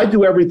 I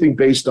do everything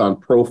based on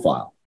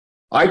profile.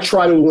 I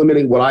try to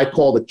eliminate what I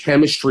call the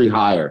chemistry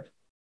hire.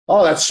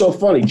 Oh, that's so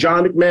funny.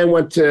 John McMahon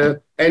went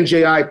to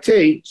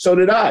NJIT. So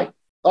did I.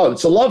 Oh,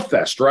 it's a love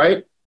fest,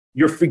 right?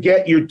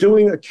 You're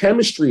doing a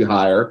chemistry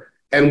hire.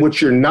 And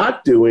what you're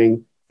not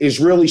doing is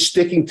really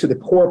sticking to the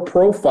core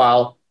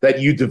profile that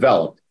you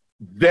developed.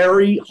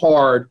 Very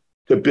hard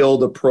to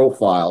build a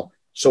profile.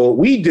 So what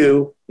we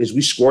do is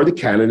we score the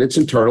candidates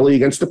internally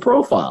against the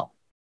profile.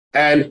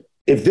 And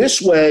if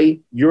this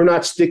way you're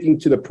not sticking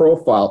to the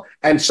profile,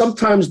 and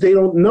sometimes they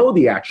don't know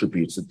the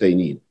attributes that they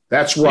need,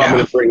 that's where I'm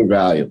going to bring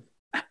value.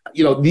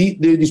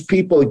 These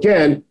people,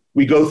 again,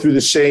 we go through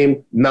the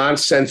same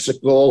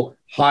nonsensical,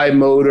 high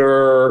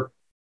motor,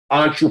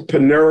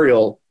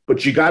 entrepreneurial,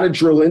 but you got to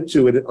drill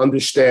into it and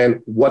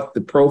understand what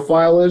the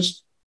profile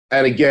is.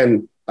 And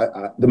again,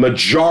 the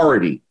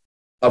majority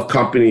of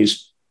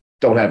companies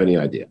don't have any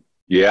idea.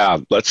 Yeah,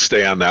 let's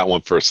stay on that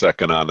one for a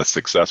second on the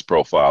success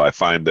profile. I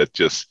find that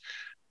just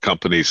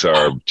companies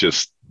are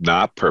just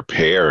not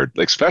prepared,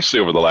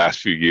 especially over the last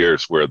few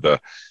years where the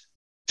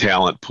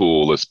talent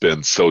pool has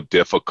been so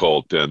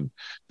difficult and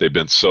they've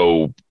been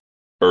so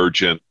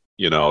urgent,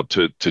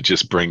 to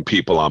just bring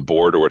people on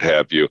board or what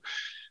have you.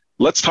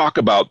 Let's talk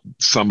about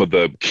some of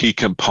the key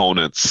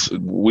components.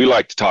 We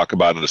like to talk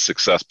about in a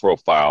success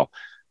profile.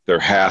 There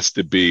has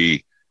to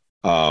be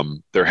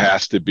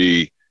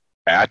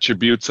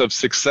attributes of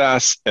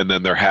success, and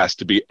then there has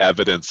to be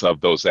evidence of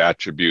those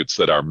attributes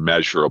that are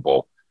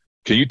measurable.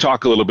 Can you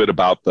talk a little bit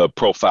about the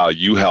profile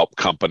you help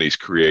companies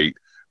create?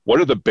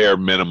 What are the bare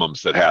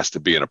minimums that has to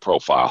be in a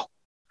profile?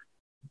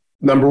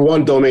 Number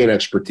one, domain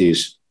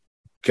expertise.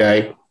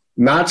 Okay.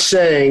 Not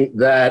saying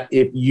that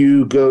if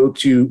you go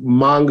to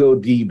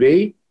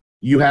MongoDB,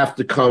 you have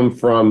to come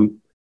from,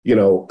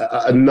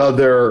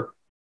 another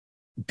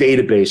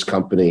database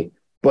company.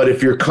 But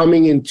if you're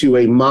coming into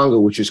a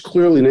Mongo, which is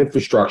clearly an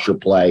infrastructure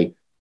play,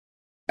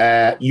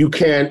 you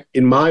can't,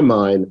 in my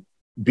mind,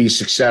 be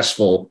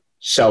successful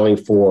selling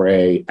for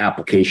a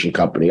application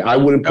company. I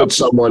wouldn't put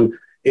someone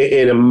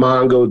in a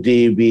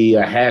MongoDB,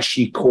 a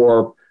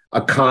HashiCorp,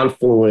 a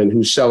Confluent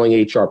who's selling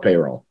HR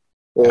payroll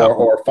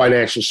or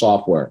financial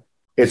software.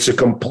 It's a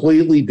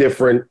completely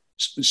different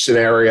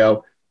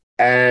scenario.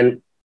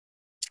 And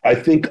I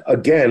think,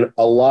 again,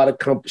 a lot of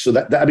companies,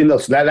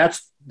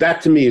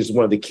 that to me is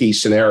one of the key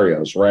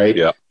scenarios, right?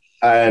 Yeah.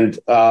 And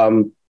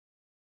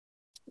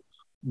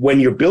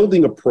when you're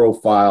building a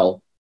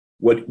profile,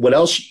 what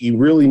else you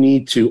really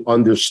need to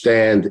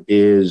understand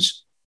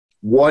is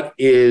how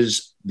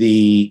is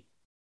the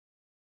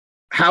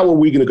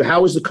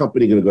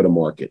company going to go to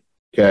market?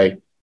 Okay.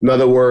 In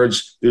other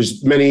words,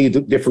 there's many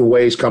different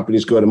ways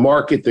companies go to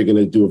market. They're going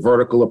to do a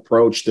vertical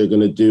approach. They're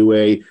going to do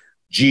a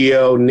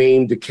geo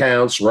named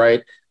accounts,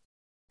 right?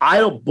 I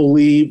don't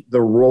believe the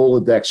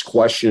Rolodex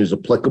question is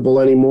applicable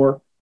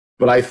anymore,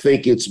 but I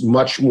think it's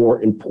much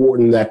more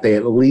important that they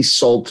at least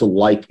sold to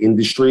like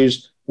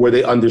industries where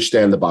they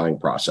understand the buying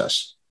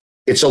process.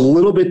 It's a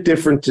little bit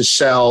different to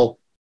sell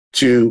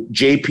to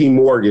JP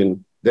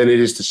Morgan than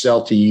it is to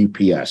sell to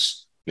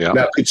UPS. Yeah.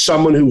 Now, could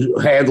someone who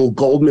handled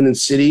Goldman and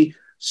Citi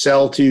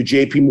sell to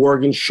JP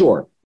Morgan?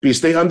 Sure,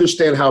 because they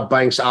understand how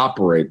banks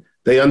operate.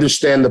 They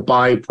understand the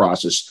buying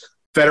process.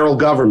 Federal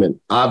government,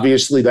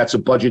 obviously, that's a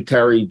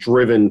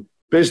budgetary-driven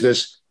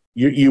business.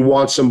 You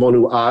want someone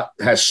who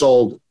has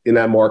sold in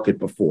that market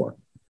before.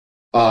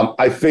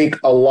 I think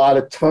a lot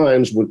of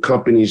times what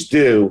companies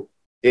do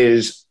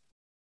is,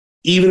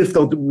 even if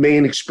the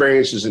domain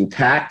experience is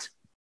intact,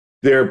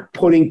 they're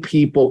putting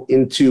people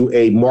into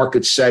a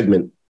market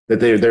segment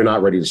that they're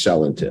not ready to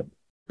sell into,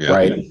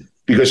 right?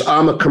 Because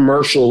I'm a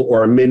commercial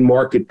or a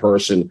mid-market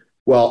person.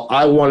 Well,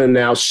 I want to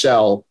now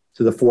sell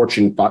to the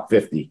Fortune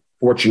 50,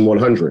 Fortune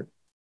 100.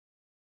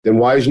 Then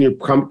why isn't your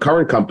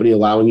current company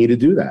allowing you to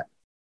do that?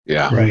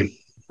 Yeah. Right.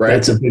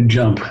 That's a big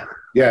jump.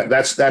 Yeah,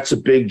 that's a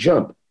big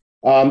jump.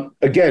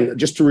 Again,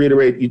 just to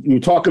reiterate, you're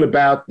talking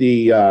about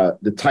the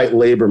tight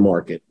labor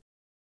market.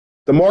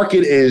 The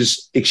market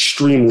is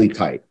extremely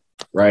tight,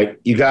 right?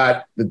 You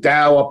got the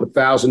Dow up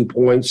 1,000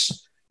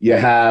 points. You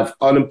have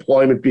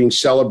unemployment being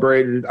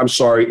celebrated.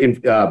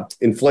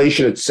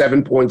 Inflation at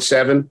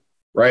 7.7,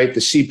 right?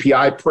 The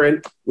CPI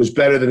print was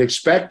better than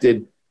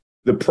expected.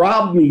 The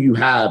problem you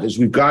have is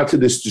we've gone to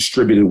this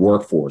distributed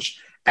workforce.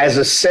 As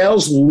a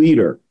sales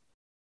leader,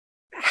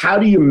 how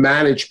do you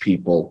manage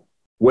people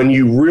when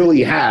you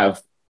really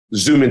have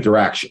Zoom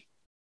interaction,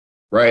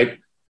 right?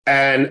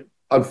 And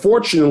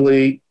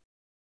unfortunately,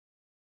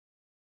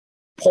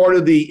 part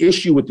of the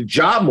issue with the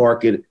job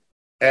market,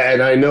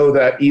 and I know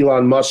that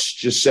Elon Musk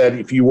just said,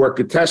 if you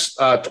work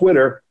at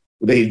Twitter,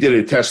 they did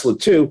it at Tesla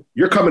too,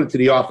 you're coming into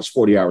the office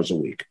 40 hours a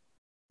week,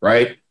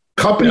 right?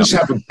 Companies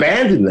have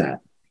abandoned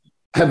that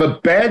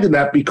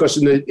because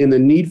in the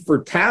need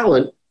for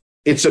talent,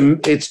 it's something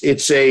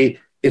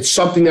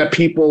that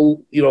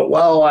people,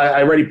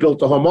 I already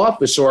built a home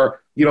office,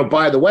 or,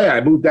 by the way,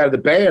 I moved out of the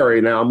Bay Area.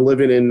 Now I'm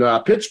living in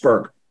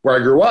Pittsburgh, where I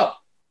grew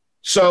up.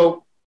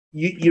 So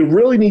you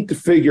really need to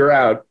figure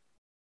out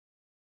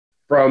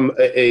from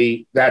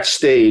that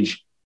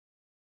stage,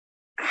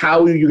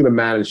 how are you going to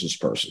manage this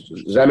person?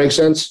 Does that make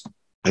sense?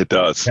 It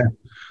does. Yeah,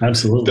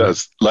 absolutely. It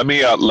does. Let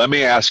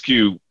me ask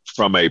you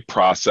from a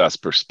process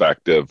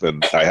perspective,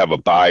 and I have a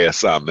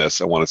bias on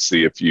this. I want to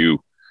see if you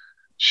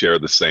share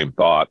the same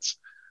thoughts.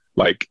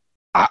 Like,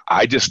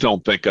 I just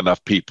don't think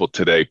enough people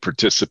today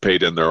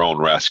participate in their own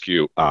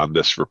rescue on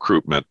this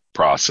recruitment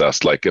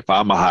process. Like if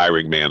I'm a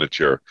hiring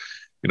manager,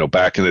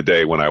 back in the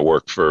day when I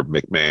worked for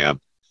McMahon,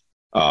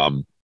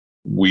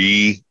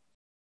 we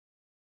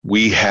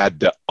had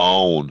to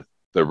own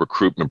the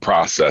recruitment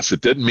process.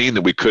 It didn't mean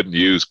that we couldn't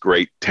use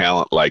great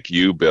talent like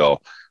you,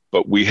 Bill,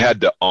 but we had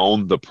to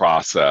own the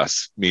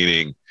process,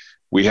 meaning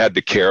we had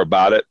to care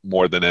about it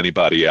more than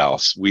anybody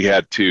else. We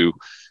had to,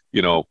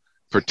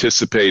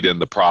 participate in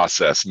the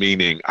process,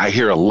 meaning I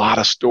hear a lot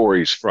of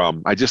stories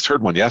I just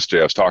heard one yesterday.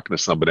 I was talking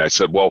to somebody. I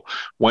said, well,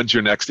 when's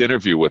your next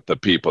interview with the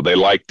people? They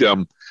liked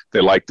them.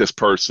 They liked this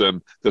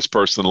person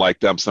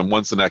liked them. So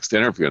when's the next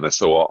interview? And I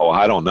said, well,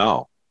 I don't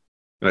know.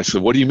 And I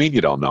said, what do you mean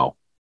you don't know?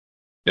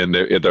 And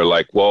they're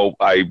like, well,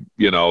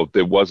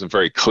 it wasn't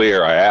very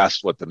clear. I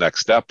asked what the next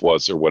step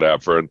was or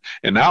whatever.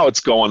 And now it's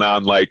going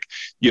on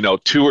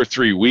 2 or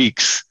 3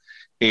 weeks.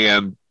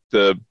 And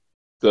the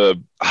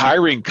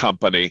hiring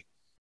company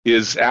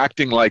is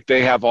acting like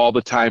they have all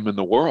the time in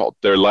the world.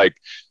 They're like,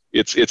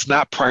 it's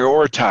not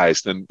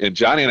prioritized. And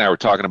Johnny and I were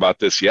talking about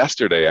this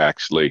yesterday,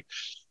 actually,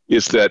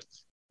 is that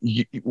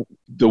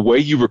the way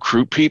you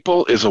recruit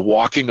people is a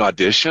walking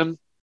audition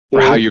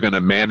for how you're going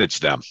to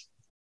manage them.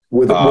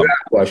 Without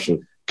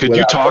question. Could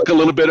you talk a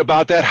little bit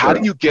about that? How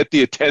do you get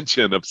the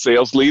attention of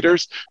sales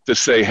leaders to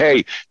say,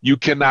 hey, you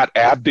cannot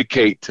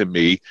abdicate to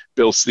me,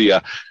 Bill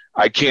Cia.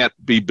 I can't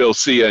be Bill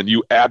Cia, and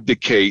you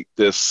abdicate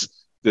this,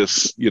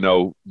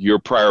 your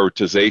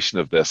prioritization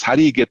of this. How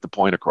do you get the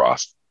point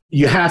across?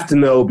 You have to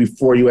know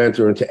before you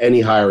enter into any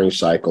hiring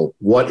cycle,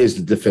 what is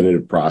the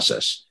definitive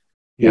process?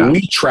 Yeah. What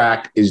we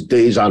track is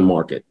days on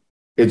market.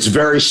 It's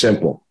very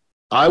simple.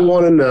 I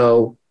want to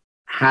know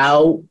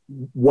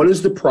what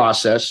is the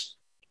process?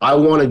 I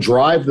want to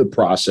drive the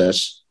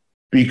process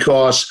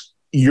because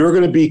you're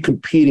going to be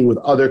competing with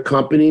other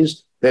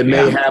companies that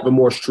may have a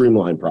more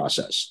streamlined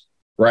process,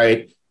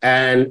 right?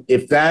 And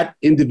if that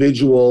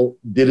individual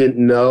didn't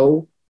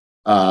know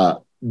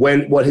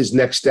what his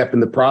next step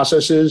in the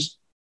process is,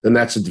 then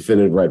that's a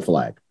definitive red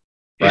flag,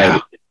 right? Yeah.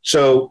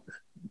 So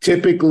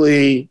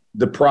typically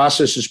the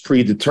process is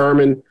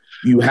predetermined.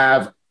 You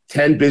have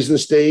 10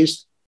 business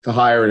days to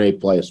hire an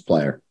A-plus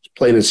player. It's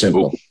plain and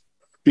simple. Ooh.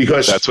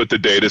 Because that's what the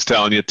data is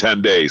telling you,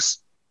 10 days.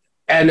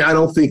 And I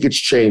don't think it's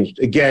changed.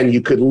 Again,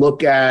 you could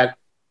look at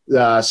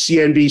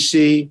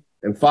CNBC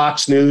and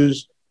Fox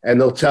News, and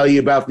they'll tell you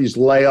about these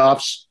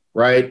layoffs,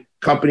 right?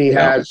 Company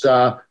has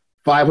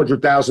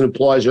 500,000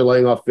 employees, are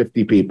laying off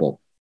 50 people.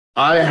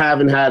 I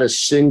haven't had a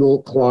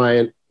single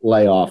client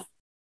layoff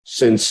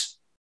since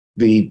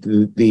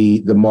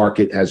the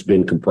market has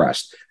been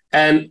compressed.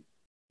 And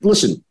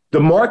listen, the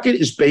market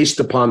is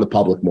based upon the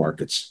public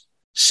markets.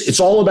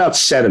 It's all about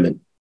sentiment.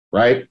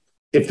 Right?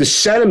 If the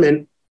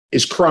sentiment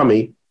is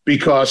crummy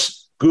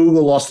because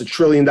Google lost $1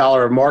 trillion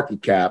of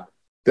market cap,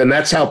 then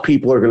that's how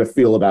people are going to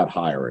feel about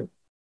hiring,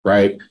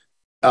 right?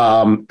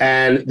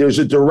 And there's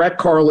a direct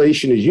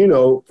correlation, as you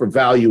know, for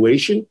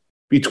valuation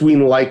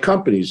between like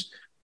companies.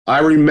 I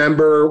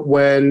remember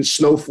when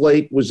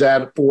Snowflake was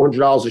at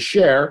 $400 a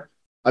share,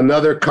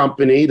 another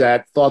company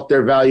that thought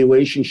their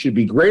valuation should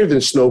be greater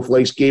than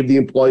Snowflake's gave the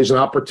employees an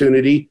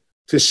opportunity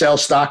to sell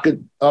stock at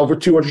over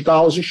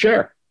 $200 a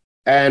share.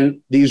 And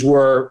these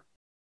were,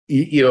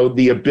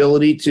 the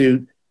ability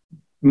to,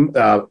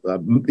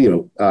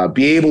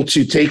 be able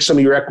to take some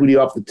of your equity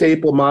off the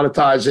table,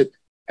 monetize it.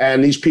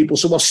 And these people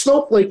said, well,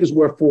 Snowflake is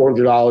worth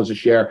 $400 a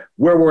share.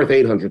 We're worth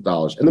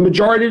 $800. And the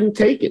majority didn't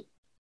take it,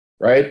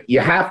 right? You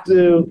have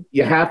to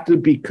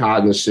be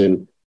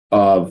cognizant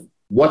of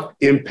what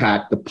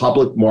impact the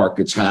public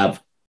markets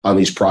have on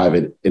these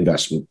private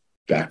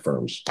investment-backed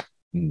firms.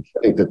 I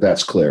think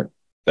that's clear.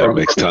 That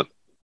makes sense.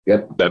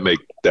 Yep.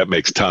 That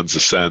makes tons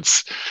of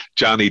sense.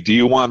 Johnny, do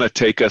you want to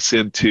take us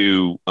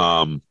into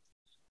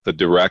the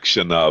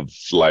direction of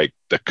like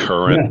the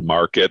current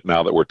market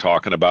now that we're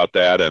talking about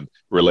that and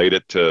relate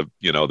it to,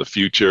 the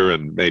future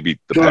and maybe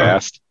the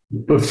past?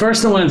 But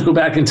first I wanted to go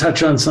back and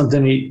touch on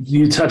something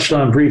you touched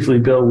on briefly,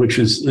 Bill, which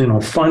is,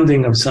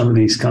 funding of some of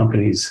these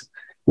companies.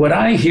 What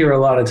I hear a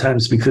lot of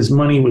times, because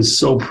money was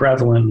so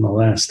prevalent in the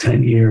last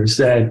 10 years,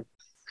 that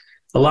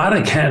a lot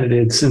of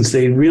candidates, since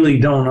they really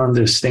don't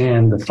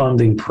understand the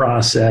funding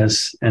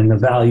process and the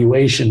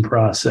valuation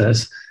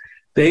process,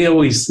 they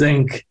always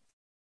think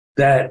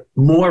that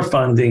more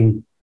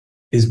funding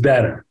is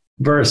better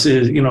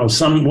versus,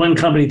 one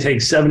company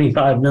takes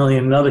 $75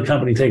 million, another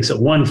company takes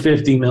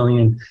 $150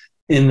 million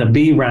in the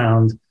B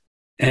round,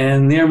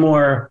 and they're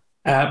more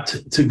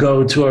apt to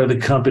go toward the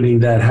company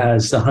that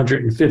has the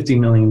 $150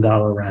 million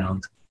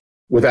round.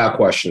 Without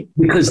question.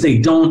 Because they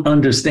don't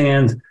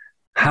understand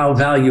how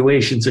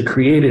valuations are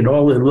created.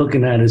 All they're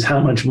looking at is how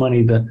much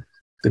money the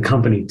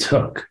company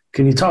took.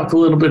 Can you talk a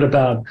little bit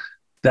about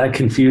that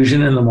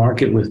confusion in the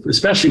market,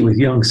 especially with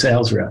young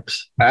sales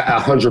reps?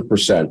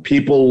 100%.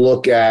 People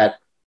look at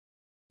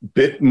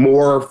bit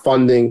more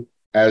funding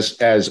as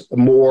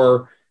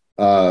more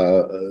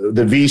the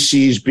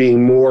VCs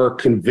being more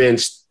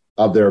convinced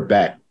of their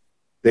bet.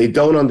 They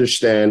don't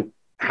understand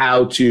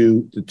how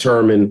to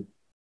determine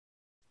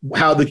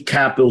how the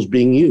capital is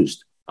being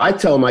used. I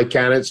tell my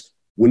candidates,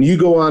 when you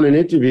go on an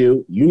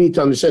interview, you need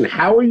to understand,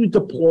 how are you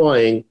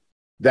deploying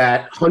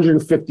that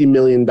 $150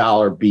 million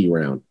B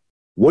round?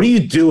 What are you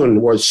doing,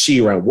 or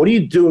C round? What are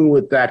you doing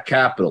with that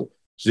capital?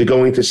 Is it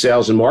going into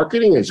sales and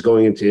marketing? Is it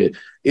going into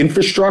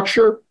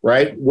infrastructure,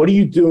 right? What are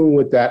you doing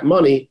with that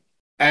money?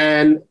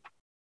 And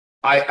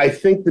I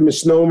think the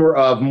misnomer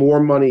of more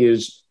money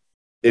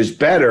is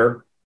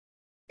better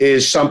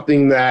is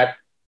something that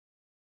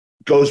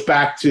goes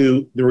back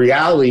to the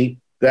reality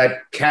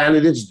that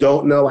candidates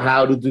don't know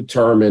how to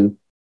determine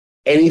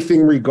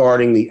anything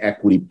regarding the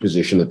equity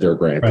position that they're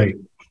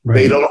granted. Right.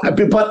 They don't.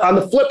 But on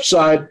the flip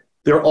side,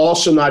 they're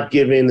also not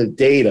given the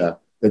data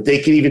that they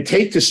can even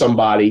take to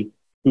somebody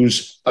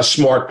who's a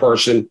smart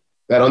person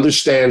that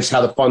understands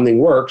how the funding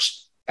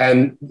works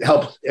and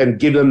help and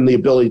give them the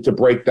ability to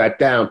break that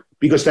down,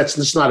 because that's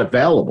just not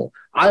available.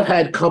 I've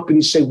had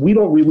companies say, we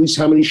don't release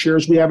how many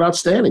shares we have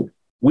outstanding.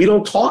 We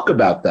don't talk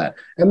about that.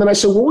 And then I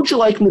said, what would you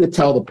like me to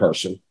tell the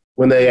person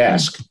when they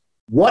ask,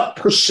 what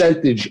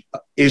percentage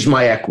is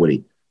my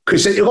equity?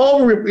 Because it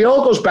all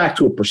goes back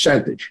to a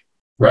percentage,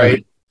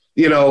 right?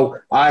 You know,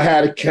 I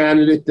had a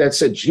candidate that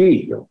said,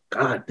 gee, oh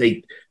God,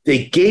 they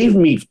gave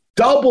me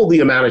double the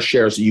amount of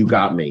shares that you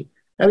got me.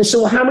 And I said,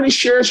 well, how many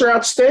shares are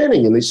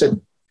outstanding? And they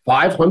said,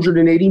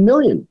 580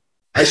 million.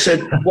 I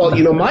said, well,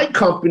 you know, my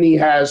company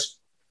has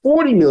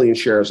 40 million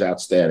shares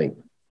outstanding.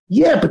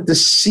 Yeah, but the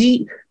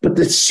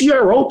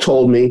CRO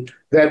told me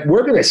that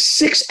we're going to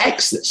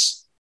 6X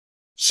this.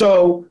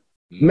 So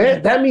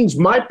man, that means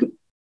but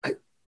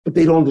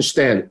they don't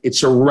understand.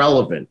 It's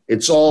irrelevant.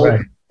 It's all,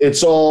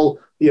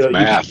 you know,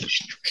 math. You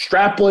can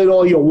extrapolate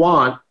all you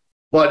want,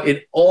 but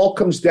it all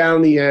comes down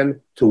in the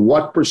end to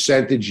what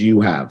percentage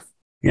you have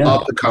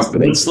of the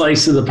company. What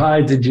slice of the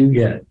pie did you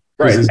get?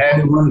 Right.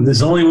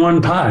 There's only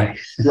one pie.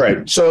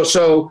 Right.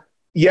 So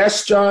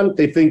yes, John,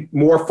 they think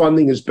more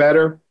funding is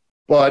better,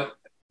 but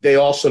they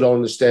also don't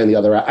understand the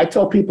other. I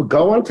tell people,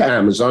 go onto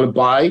Amazon and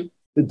buy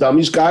the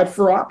Dummy's Guide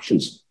for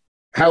Options,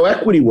 how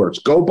equity works.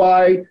 Go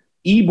buy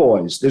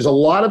eBoys. There's a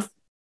lot of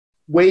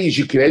ways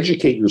you can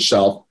educate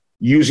yourself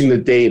using the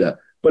data,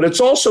 but it's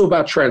also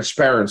about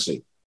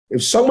transparency.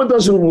 If someone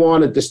doesn't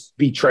want to just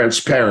be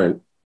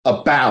transparent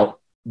about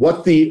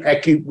what the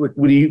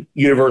equity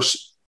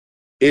universe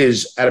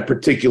is at a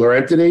particular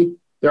entity,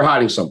 they're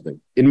hiding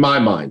something, in my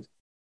mind,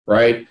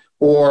 right?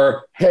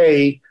 Or,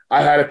 hey,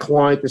 I had a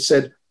client that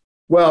said,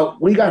 well,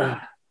 we got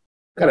a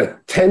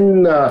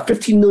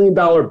 $15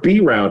 million B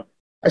round.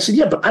 I said,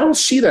 yeah, but I don't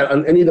see that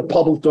on any of the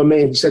public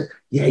domain. He said,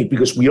 yeah,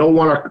 because we don't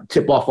want to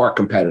tip off our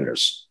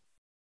competitors.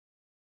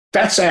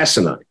 That's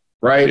asinine,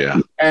 right? Yeah.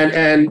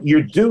 And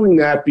you're doing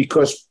that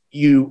because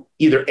you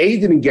either A,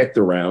 didn't get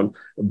the round,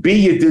 B,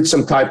 you did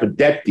some type of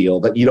debt deal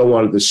that you don't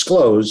want to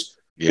disclose,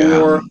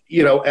 or,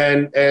 you know,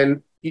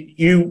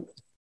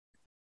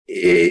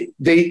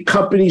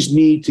 companies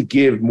need to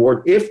give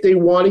more. If they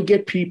want to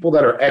get people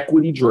that are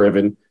equity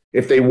driven,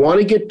 if they want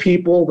to get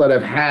people that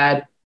have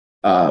had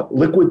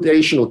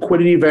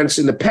liquidity events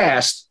in the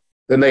past,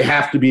 then they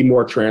have to be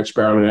more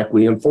transparent on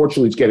equity.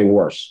 Unfortunately, it's getting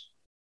worse.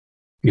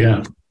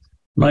 Yeah.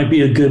 Might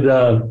be a good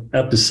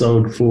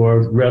episode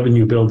for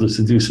revenue builders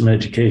to do some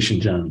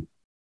education, John.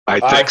 I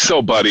think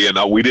so, buddy. And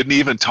we didn't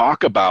even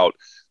talk about,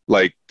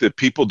 like, that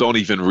people don't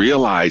even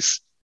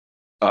realize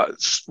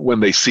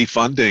when they see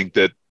funding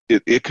that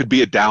it could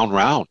be a down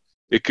round.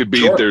 It could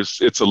be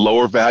it's a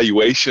lower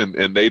valuation,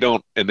 and they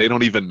don't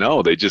even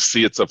know. They just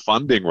see it's a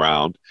funding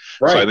round.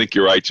 Right. So I think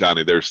you're right,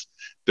 Johnny. There's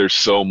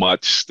so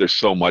much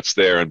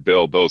there. And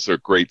Bill, those are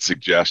great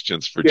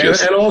suggestions for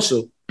just and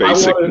also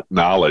basic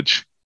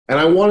knowledge. And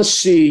I want to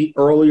see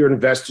earlier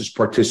investors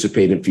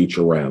participate in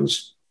future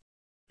rounds,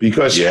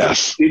 because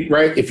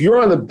if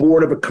you're on the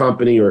board of a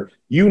company or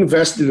you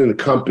invested in a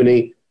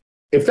company,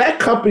 if that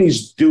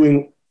company's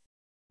doing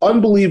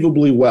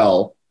unbelievably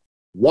well,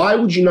 why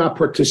would you not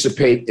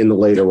participate in the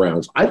later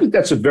rounds? I think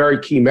that's a very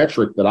key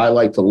metric that I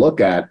like to look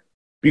at,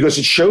 because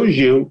it shows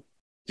you,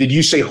 did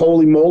you say,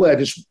 holy moly, I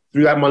just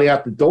threw that money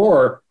out the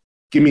door,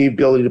 give me the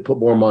ability to put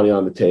more money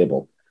on the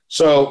table.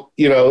 So,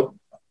 you know,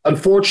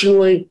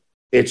 unfortunately,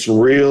 it's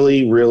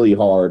really, really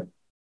hard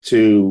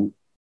to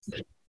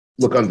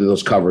look under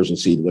those covers and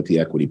see what the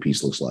equity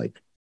piece looks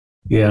like.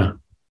 Yeah.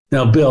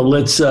 Now, Bill,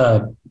 let's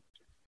talk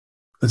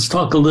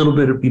a little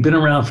bit. You've been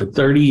around for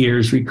 30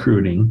 years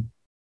recruiting.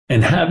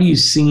 And have you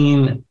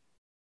seen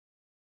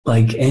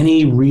like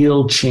any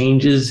real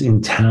changes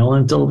in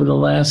talent over the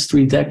last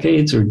 3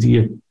 decades? Or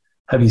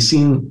have you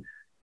seen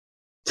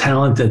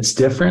talent that's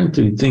different?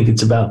 Do you think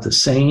it's about the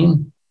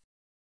same?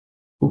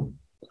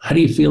 How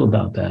do you feel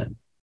about that?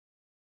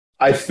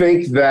 I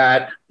think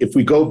that if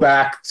we go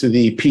back to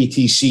the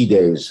PTC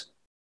days,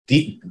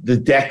 the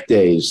DEC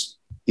days,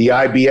 the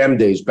IBM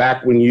days,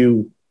 back when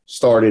you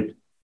started,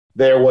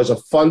 there was a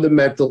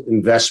fundamental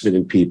investment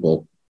in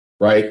people,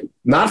 right?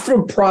 Not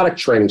from a product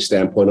training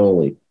standpoint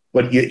only,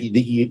 but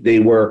they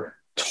were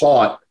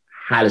taught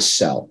how to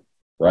sell,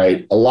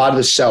 right? A lot of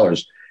the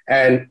sellers.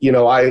 And, you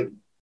know, I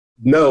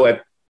know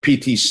at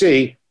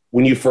PTC,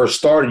 when you first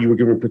started, you were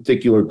given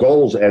particular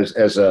goals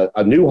as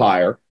a new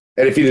hire.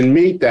 And if you didn't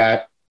meet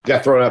that, you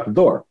got thrown out the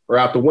door or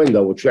out the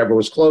window, whichever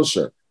was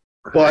closer.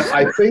 But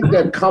I think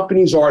that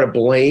companies are to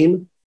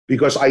blame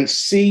because I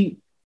see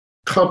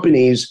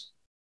companies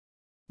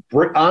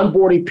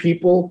onboarding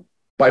people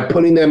by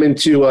putting them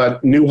into a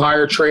new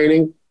hire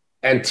training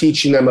and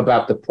teaching them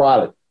about the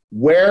product.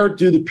 Where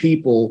do the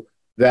people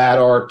that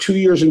are 2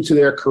 years into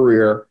their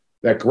career,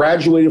 that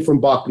graduated from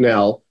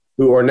Bucknell,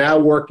 who are now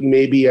working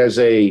maybe as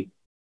a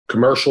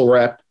commercial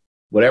rep,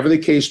 whatever the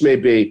case may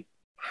be,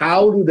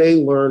 how do they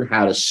learn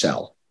how to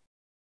sell?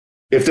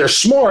 If they're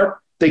smart,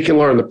 they can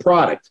learn the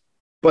product.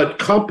 But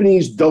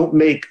companies don't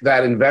make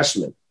that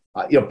investment.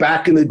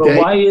 Back in the day.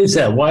 Why is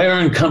that? Why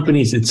aren't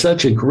companies? It's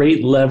such a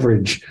great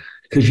leverage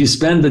because you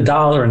spend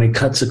 $1 and it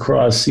cuts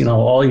across,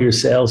 all your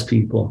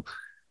salespeople.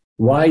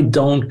 Why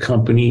don't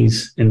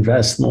companies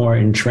invest more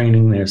in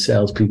training their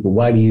salespeople?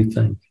 Why do you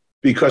think?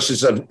 Because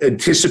it's an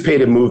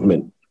anticipated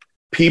movement.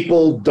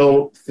 People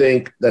don't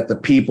think that the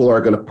people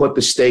are going to put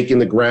the stake in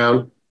the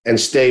ground and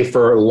stay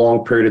for a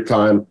long period of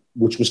time,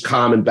 which was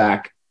common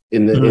back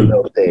in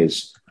those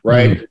days,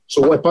 right?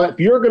 So if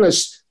you're going to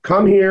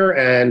come here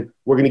and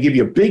we're going to give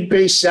you a big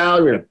base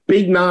salary and a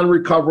big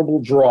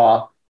non-recoverable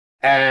draw,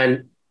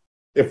 and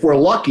if we're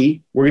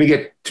lucky, we're going to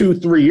get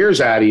 2-3 years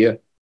out of you,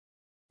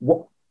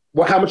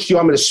 how much do you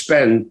want me to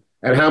spend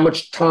and how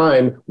much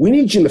time? We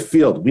need you in the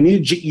field. We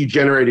need you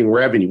generating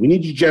revenue. We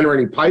need you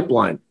generating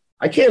pipeline.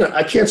 I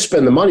can't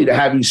spend the money to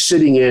have you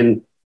sitting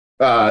in,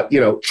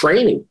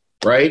 training,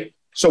 right?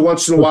 So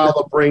once in a while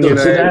they'll bring in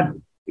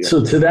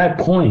So to that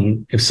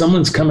point, if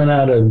someone's coming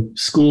out of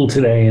school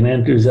today and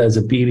enters as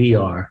a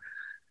BDR,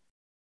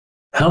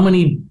 how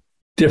many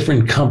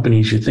different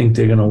companies you think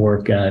they're going to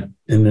work at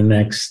in the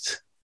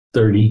next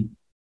 30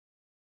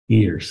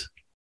 years?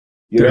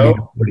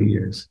 40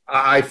 years.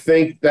 I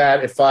think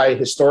that if I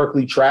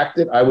historically tracked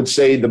it, I would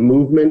say the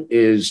movement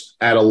is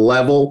at a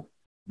level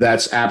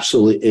that's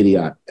absolutely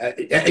idiotic.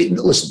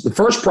 Listen, the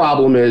first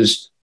problem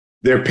is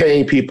they're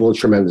paying people a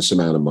tremendous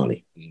amount of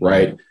money,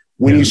 right?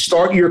 When you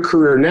start your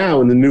career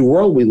now in the new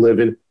world we live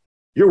in,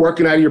 you're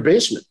working out of your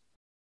basement.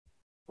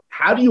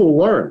 How do you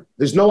learn?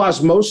 There's no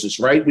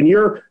osmosis, right? When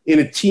you're in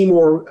a team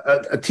or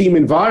a team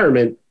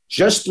environment,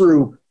 just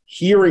through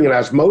hearing and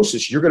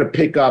osmosis, you're going to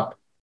pick up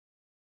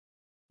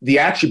the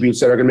attributes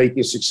that are going to make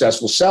you a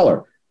successful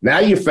seller. Now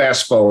you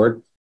fast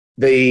forward,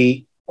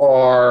 you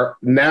have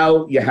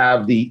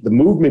the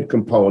movement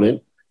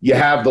component, you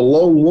have the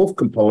lone wolf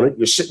component,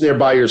 you're sitting there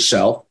by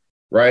yourself,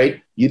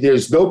 right?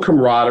 There's no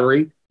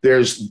camaraderie.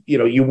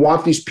 You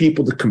want these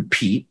people to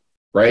compete,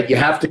 right? You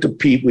have to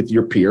compete with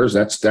your peers.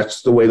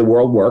 That's the way the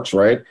world works,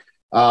 right?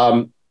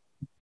 So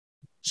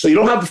you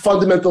don't have the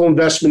fundamental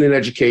investment in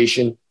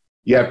education.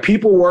 You have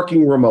people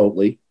working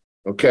remotely,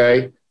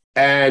 okay?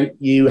 And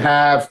you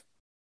have,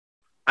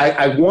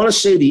 I want to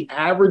say the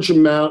average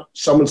amount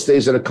someone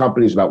stays at a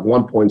company is about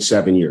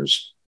 1.7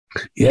 years.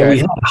 Yeah, okay? We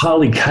had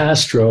Holly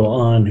Castro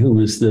on, who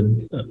was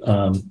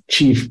the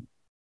chief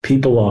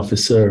people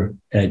officer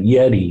at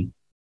Yeti.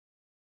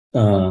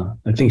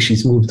 I think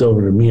she's moved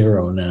over to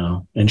Miro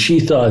now. And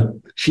she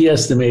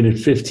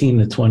estimated 15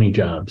 to 20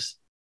 jobs.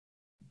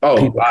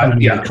 People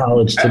coming to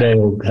college today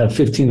will have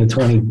 15 to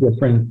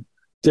 20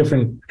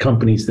 different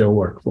companies they'll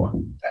work for.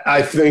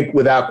 I think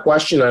without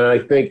question, and I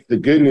think the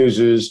good news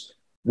is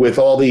with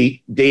all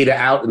the data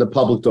out in the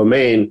public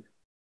domain,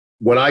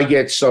 when I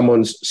get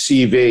someone's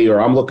CV or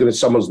I'm looking at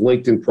someone's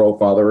LinkedIn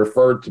profile, they're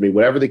referred to me,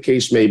 whatever the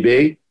case may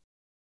be,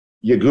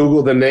 you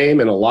Google the name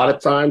and a lot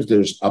of times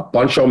there's a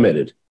bunch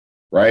omitted,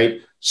 right?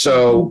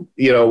 So,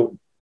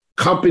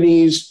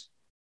 companies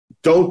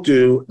don't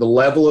do the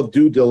level of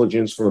due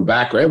diligence from a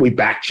background. We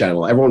back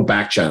channel. Everyone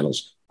back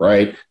channels,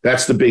 right?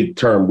 That's the big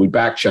term. We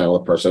back channel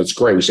a person. It's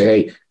great. We say,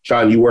 hey,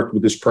 John, you worked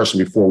with this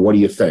person before. What do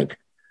you think?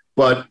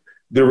 But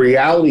the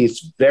reality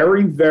is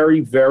very,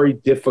 very, very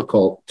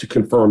difficult to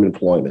confirm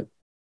employment.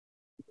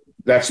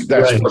 That's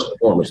right. First and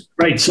foremost.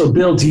 Right. So,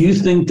 Bill, do you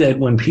think that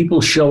when people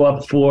show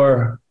up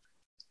for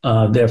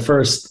their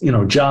first,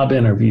 job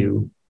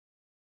interview,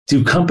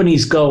 do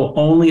companies go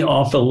only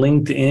off of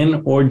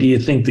LinkedIn, or do you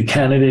think the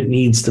candidate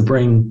needs to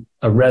bring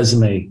a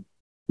resume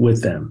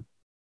with them?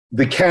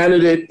 The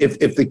candidate,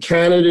 if the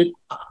candidate,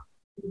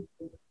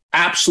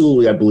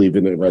 absolutely, I believe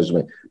in the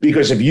resume.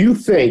 Because if you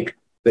think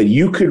that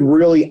you could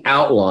really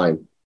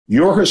outline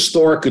your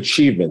historic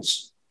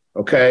achievements,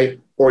 okay,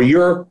 or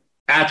your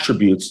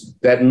attributes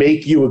that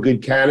make you a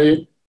good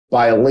candidate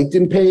by a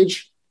LinkedIn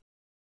page,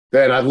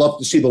 then I'd love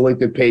to see the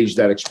LinkedIn page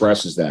that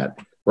expresses that,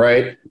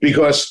 right?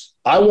 Because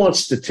I want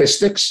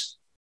statistics.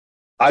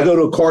 I go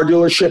to a car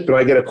dealership and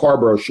I get a car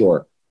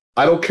brochure.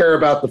 I don't care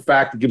about the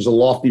fact it gives a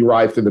lofty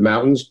ride through the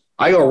mountains.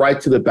 I go right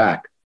to the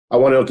back. I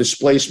want to know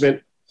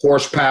displacement,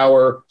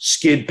 horsepower,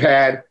 skid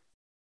pad.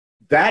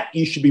 That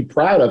you should be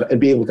proud of and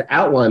be able to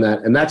outline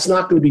that. And that's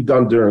not going to be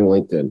done during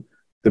LinkedIn.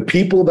 The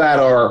people that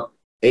are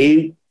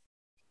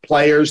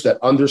players that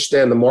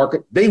understand the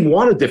market, they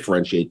want to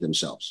differentiate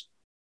themselves,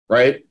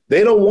 right?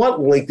 They don't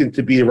want LinkedIn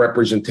to be a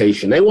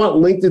representation. They want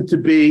LinkedIn to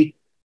be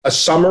a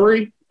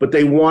summary but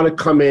they want to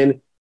come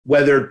in,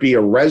 whether it be a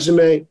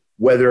resume,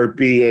 whether it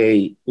be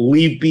a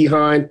leave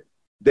behind,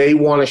 they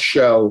want to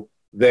show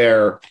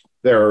their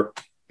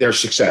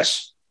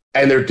success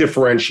and their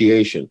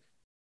differentiation.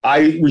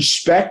 I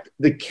respect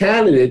the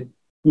candidate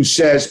who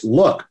says,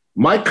 look,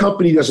 my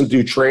company doesn't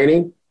do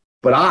training,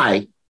 but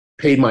I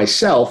paid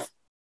myself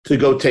to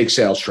go take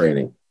sales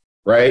training,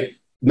 right?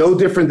 No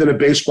different than a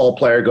baseball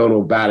player going to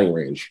a batting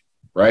range,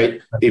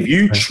 right? If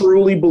you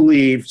truly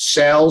believe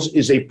sales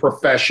is a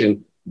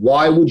profession,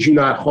 why would you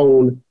not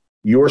hone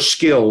your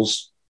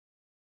skills,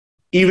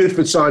 even if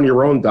it's on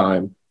your own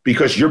dime,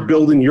 because you're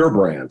building your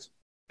brand?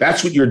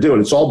 That's what you're doing.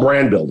 It's all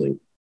brand building.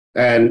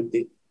 And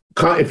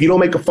if you don't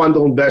make a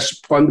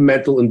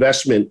fundamental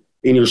investment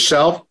in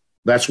yourself,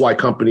 that's why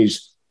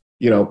companies,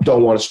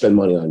 don't want to spend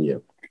money on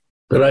you.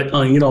 But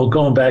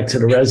going back to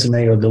the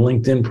resume or the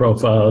LinkedIn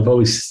profile, I've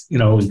always,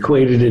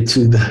 equated it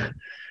to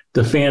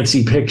the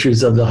fancy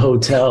pictures of the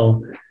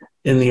hotel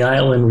in the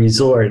island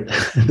resort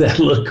that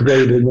look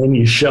great, and then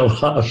you show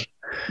up.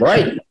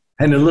 Right.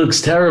 And it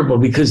looks terrible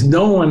because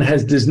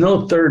there's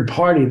no third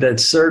party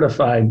that's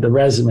certified the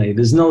resume.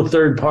 There's no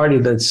third party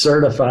that's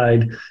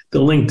certified the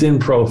LinkedIn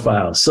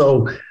profile.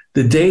 So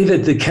the day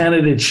that the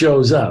candidate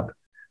shows up,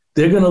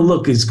 they're going to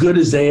look as good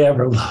as they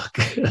ever look.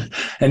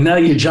 And now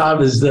your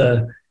job as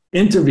the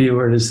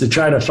interviewer is to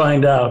try to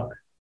find out,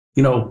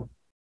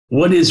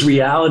 what is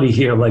reality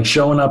here? Like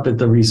showing up at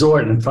the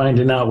resort and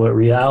finding out what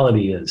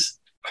reality is.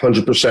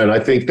 100%. I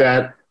think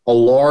that a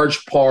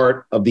large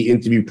part of the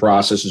interview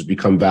process has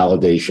become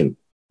validation.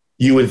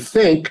 You would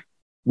think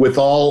with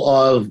all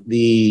of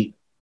the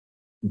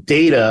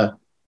data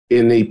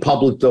in the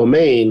public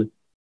domain,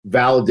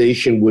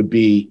 validation would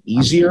be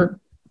easier.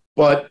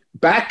 But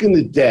back in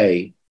the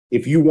day,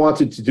 if you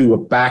wanted to do a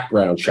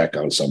background check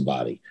on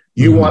somebody,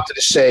 you wanted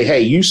to say, hey,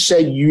 you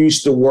said you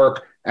used to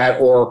work at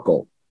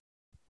Oracle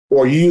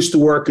or you used to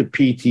work at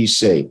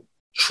PTC.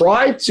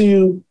 Try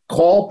to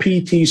call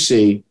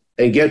PTC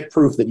and get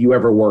proof that you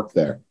ever worked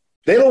there.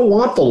 They don't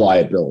want the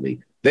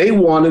liability. They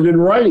want it in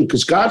writing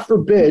because God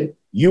forbid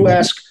you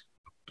ask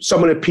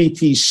someone at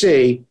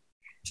PTC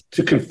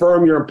to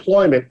confirm your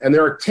employment and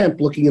they're a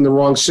temp looking in the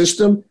wrong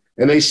system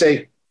and they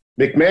say,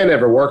 McMahon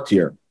never worked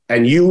here,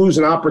 and you lose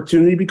an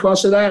opportunity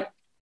because of that,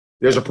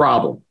 there's a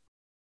problem.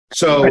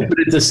 So, but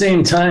at the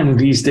same time,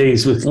 these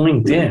days with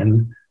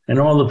LinkedIn and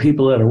all the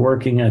people that are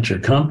working at your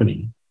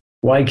company,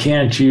 why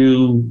can't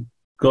you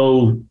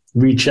go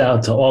reach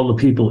out to all the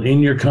people in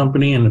your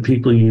company and the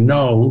people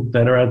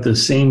that are at the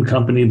same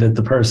company that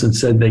the person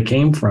said they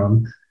came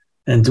from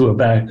and do a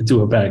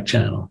back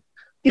channel?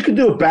 You can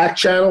do a back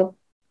channel,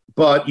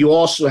 but you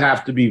also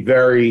have to be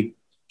very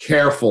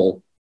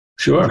careful.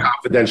 Sure. With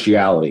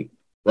confidentiality,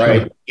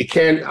 right? Sure. You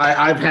can't.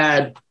 I've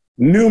had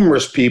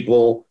numerous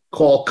people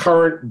call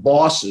current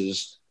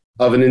bosses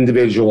of an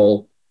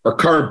individual or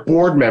current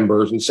board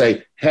members and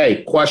say,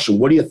 hey, question,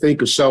 what do you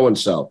think of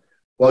so-and-so?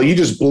 Well, you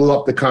just blew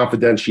up the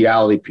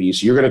confidentiality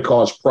piece. You're going to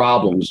cause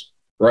problems,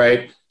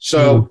 right?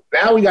 So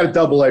now we got a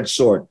double-edged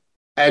sword.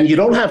 And you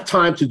don't have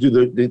time to do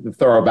the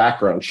thorough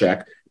background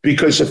check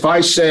because if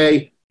I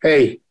say,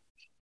 hey,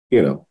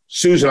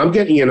 Susan, I'm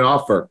getting you an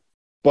offer,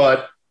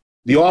 but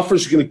the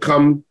offer's going to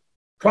come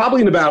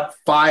probably in about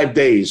 5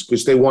 days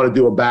because they want to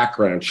do a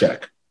background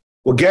check.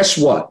 Well, guess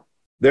what?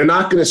 They're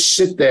not going to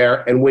sit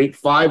there and wait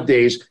 5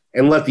 days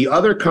and let the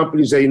other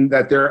companies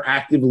that they're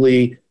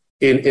actively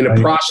in a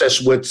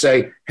process with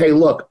say, hey,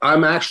 look,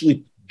 I'm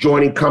actually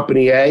joining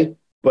company A,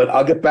 but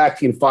I'll get back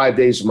to you in 5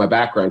 days if my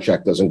background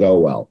check doesn't go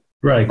well.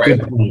 Right.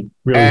 Good point.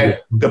 Really and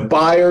good. The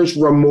buyer's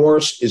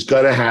remorse is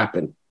going to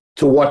happen.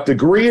 To what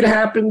degree it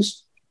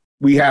happens,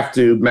 we have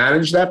to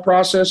manage that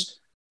process.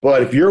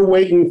 But if you're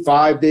waiting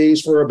 5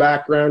 days for a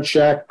background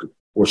check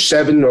or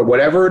 7 or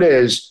whatever it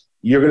is,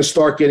 you're going to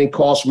start getting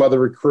calls from other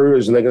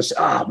recruiters and they're going to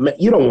say, man,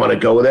 you don't want to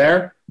go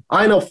there.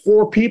 I know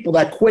 4 people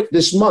that quit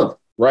this month,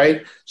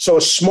 right? So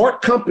a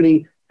smart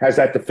company has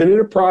that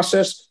definitive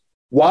process.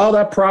 While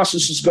that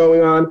process is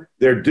going on,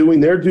 they're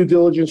doing their due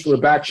diligence from a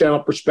back channel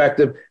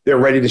perspective. They're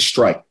ready to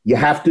strike. You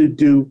have to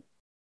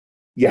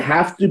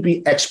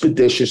be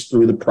expeditious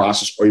through the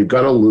process or you're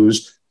going to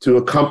lose to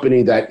a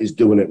company that is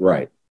doing it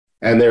right.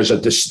 And there's a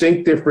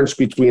distinct difference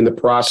between the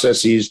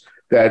processes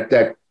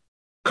that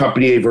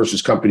company A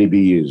versus company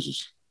B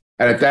uses.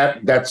 And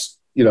at that's,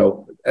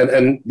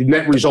 and the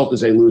net result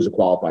is they lose a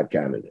qualified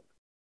candidate.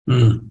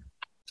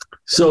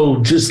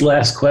 So just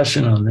last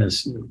question on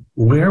this.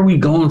 Where are we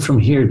going from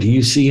here? Do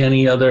you see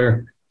any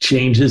other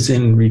changes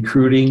in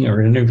recruiting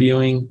or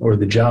interviewing or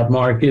the job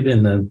market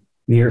in the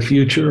near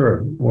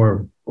future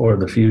or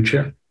the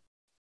future?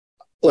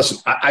 Listen,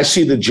 I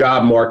see the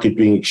job market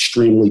being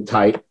extremely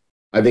tight.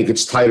 I think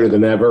it's tighter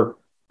than ever.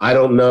 I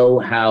don't know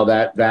how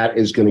that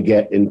is going to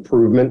get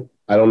improvement.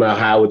 I don't know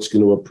how it's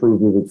going to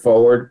improve moving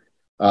forward.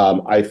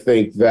 I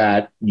think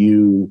that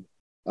we're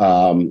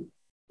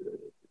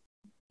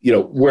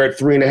at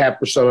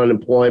 3.5%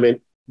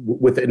 unemployment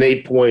with an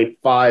 8.5,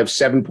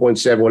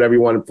 7.7, whatever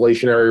you want,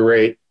 inflationary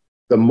rate.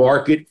 The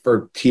market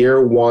for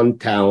tier 1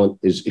 talent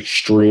is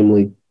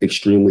extremely,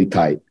 extremely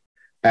tight.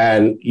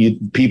 And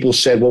people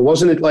said, well,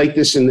 wasn't it like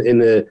this in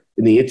the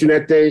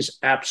internet days?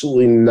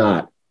 Absolutely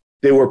not.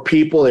 There were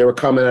people, they were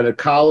coming out of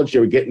college, they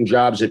were getting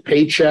jobs at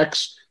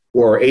Paychex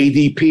or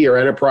ADP or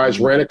Enterprise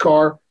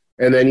Rent-A-Car.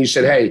 And then you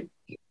said, hey,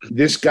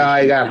 this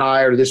guy got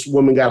hired, this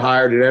woman got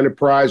hired at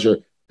Enterprise, or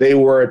they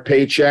were at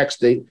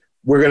Paychex.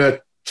 We're going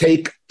to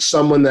take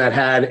someone that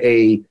had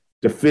a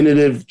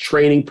definitive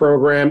training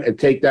program and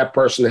take that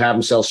person to have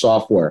them sell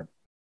software.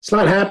 It's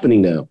not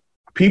happening now.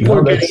 People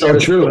are that's so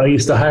true. I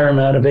used to hire them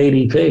out of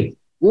ADP.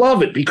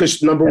 Love it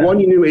because number one,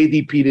 you knew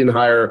ADP didn't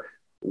hire,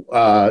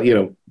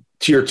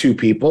 tier 2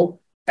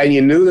 people, and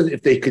you knew that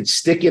if they could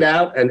stick it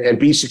out and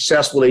be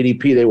successful at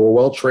ADP, they were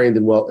well trained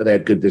and they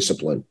had good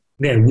discipline.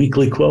 They had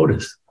weekly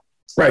quotas,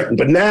 right?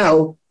 But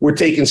now we're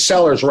taking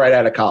sellers right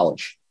out of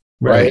college,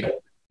 right?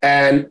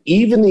 And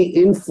even the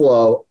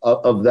inflow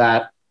of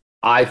that,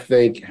 I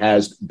think,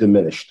 has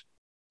diminished,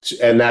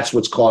 and that's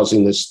what's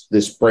causing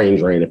this brain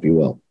drain, if you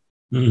will.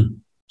 Mm.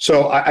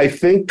 So I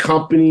think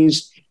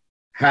companies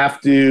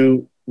have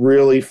to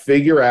really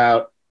figure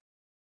out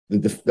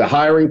the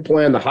hiring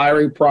plan, the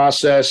hiring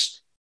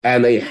process,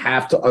 and they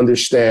have to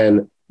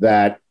understand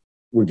that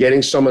we're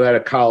getting someone out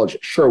of college.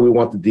 Sure, we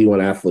want the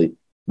D1 athlete.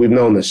 We've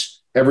known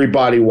this.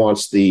 Everybody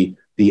wants the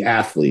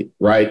athlete,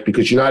 right?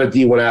 Because you're not a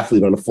D1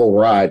 athlete on a full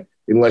ride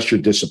unless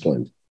you're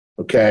disciplined,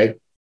 okay?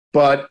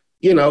 But,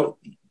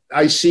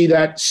 I see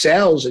that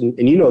sales, and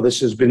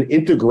this has been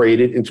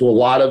integrated into a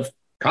lot of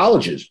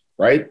colleges,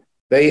 right?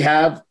 They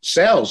have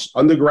sales.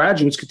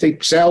 Undergraduates could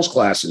take sales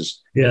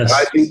classes. Yes.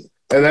 I think,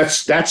 and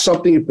that's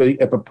something,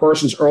 if a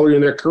person's early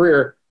in their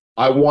career,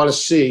 I want to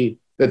see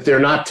that they're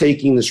not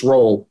taking this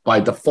role by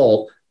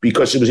default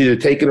because it was either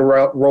taking a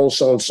role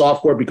selling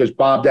software because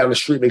Bob down the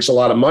street makes a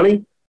lot of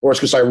money, or it's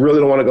because I really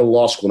don't want to go to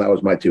law school. And that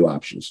was my two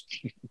options.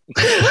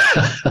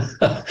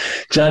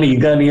 Johnny, you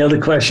got any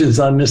other questions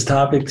on this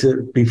topic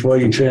before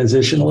you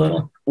transition a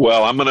little?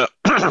 Well, I'm going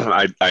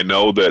to, I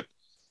know that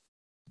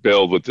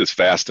Bill, with this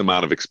vast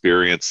amount of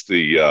experience,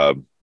 a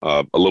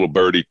little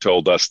birdie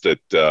told us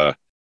that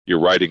you're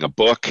writing a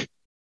book.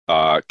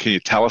 Can you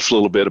tell us a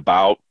little bit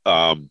about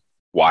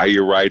why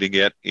you're writing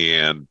it,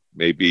 and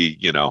maybe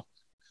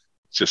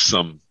just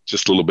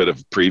a little bit of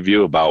a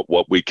preview about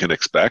what we can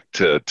expect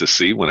to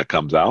see when it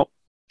comes out?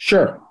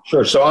 Sure.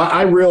 So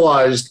I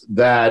realized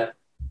that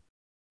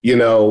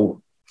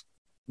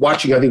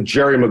watching, I think,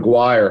 Jerry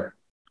Maguire,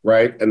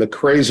 right, and the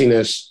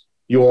craziness.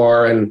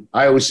 And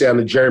I always say I'm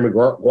the Jerry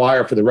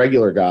Maguire for the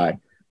regular guy,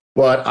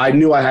 but I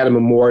knew I had to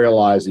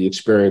memorialize the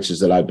experiences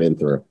that I've been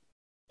through,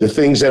 the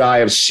things that I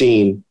have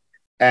seen,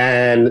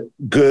 and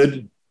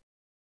good,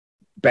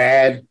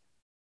 bad,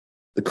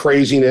 the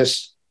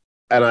craziness.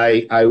 And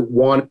I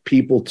want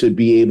people to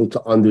be able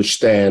to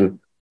understand,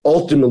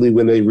 ultimately,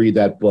 when they read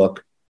that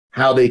book,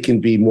 how they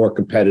can be more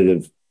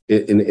competitive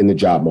in the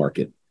job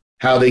market,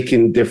 how they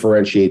can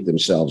differentiate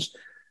themselves.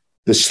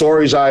 The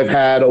stories I've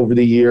had over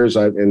the years,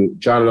 and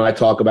John and I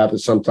talk about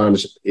this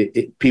sometimes,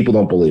 people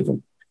don't believe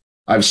them.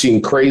 I've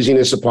seen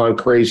craziness upon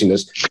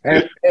craziness.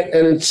 And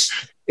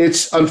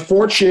it's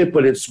unfortunate,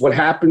 but it's what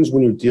happens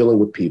when you're dealing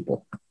with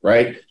people,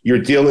 right? You're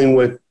dealing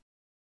with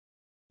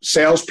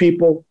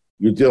salespeople.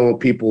 You're dealing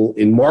with people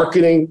in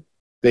marketing.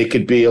 They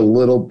could be a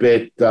little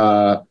bit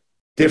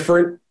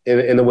different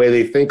in the way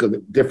they think,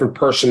 of different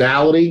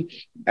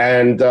personality.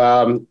 And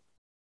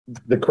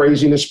the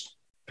craziness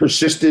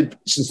persisted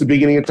since the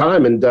beginning of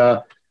time. And,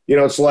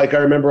 it's like, I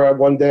remember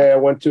one day I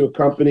went to a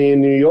company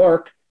in New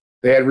York.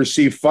 They had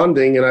received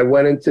funding, and I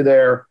went into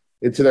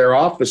their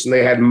office, and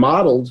they had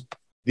modeled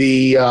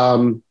the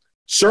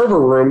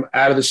server room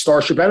out of the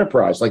Starship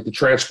Enterprise, like the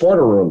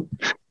transporter room.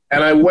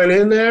 And I went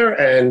in there,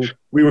 and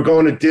we were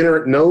going to dinner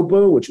at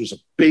Nobu, which was a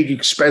big,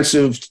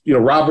 expensive,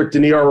 Robert De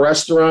Niro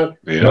restaurant.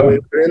 Yeah. And we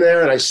were in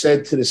there, and I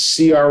said to the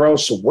CRO,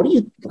 "So what do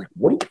you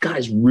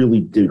guys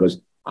really do?" He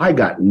goes, "I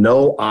got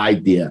no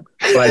idea,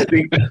 but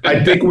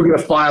I think we're going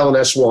to file an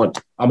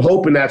S1. I'm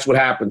hoping that's what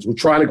happens. We're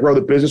trying to grow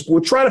the business, but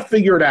we're trying to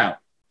figure it out."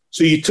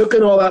 So you took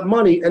in all that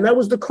money, and that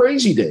was the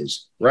crazy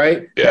days,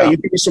 right? Yeah. Hey, you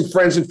give me some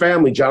friends and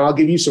family, John. I'll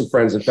give you some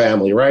friends and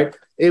family, right?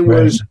 It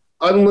was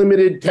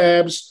unlimited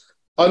tabs,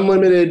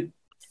 unlimited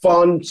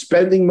fun,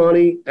 spending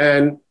money,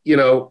 and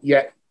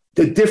the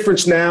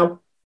difference now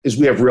is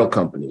we have real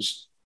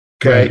companies.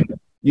 Okay. Right.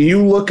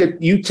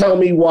 You tell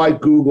me why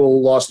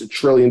Google lost $1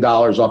 trillion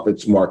off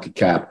its market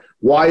cap.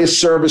 Why is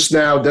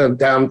ServiceNow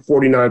down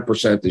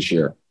 49% this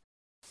year?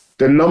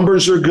 The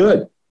numbers are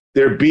good.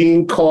 They're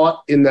being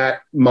caught in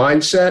that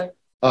mindset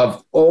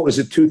of, oh, is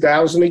it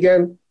 2000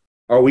 again?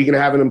 Are we going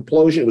to have an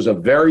implosion? It was a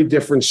very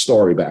different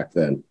story back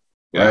then,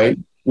 right?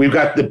 We've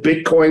got the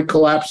Bitcoin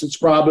collapse that's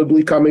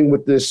probably coming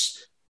with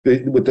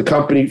the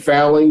company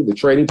failing, the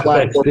trading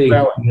platform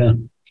failing. Yeah.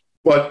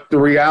 But the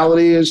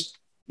reality is,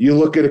 you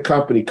look at a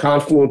company,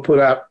 Confluent put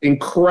out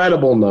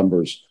incredible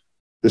numbers.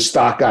 The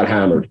stock got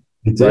hammered,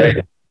 right?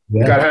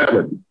 Yeah. Got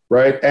hammered,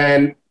 right?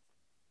 And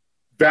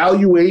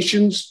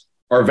valuations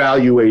are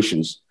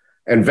valuations.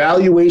 And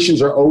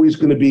valuations are always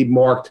going to be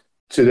marked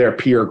to their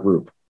peer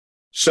group.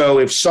 So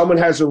if someone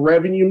has a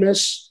revenue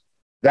miss,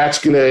 that's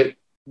going to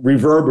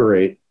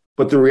reverberate.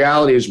 But the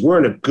reality is we're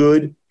in a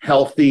good,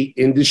 healthy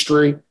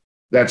industry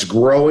that's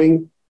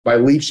growing by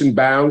leaps and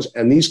bounds,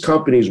 and these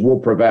companies will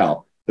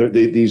prevail.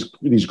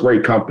 These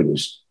great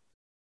companies.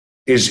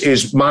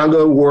 Is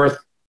Mongo worth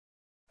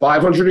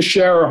 500 a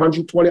share or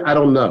 120? I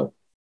don't know.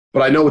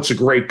 But I know it's a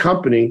great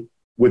company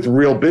with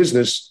real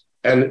business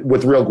and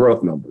with real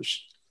growth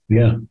numbers.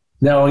 Yeah.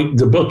 Now,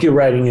 the book you're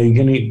writing, are you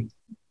going to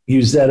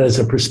use that as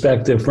a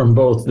perspective from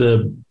both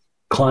the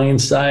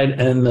client side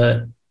and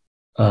the,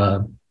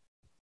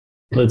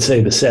 let's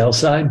say, the sales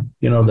side?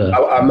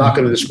 I'm not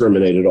going to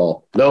discriminate at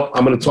all. No,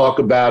 I'm going to talk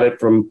about it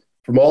from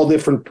all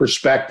different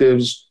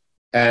perspectives.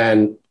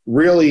 And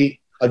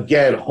really,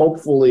 again,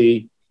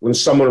 hopefully, when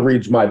someone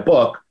reads my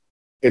book,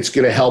 it's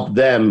going to help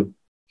them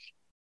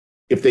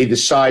if they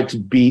decide to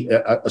be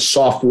a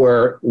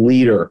software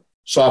leader,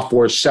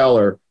 software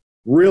seller,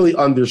 really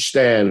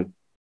understand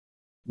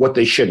what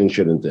they should and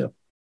shouldn't do.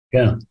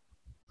 Yeah.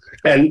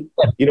 And,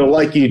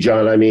 like you,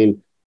 John, I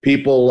mean,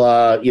 people,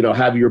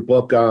 have your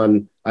book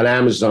on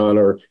Amazon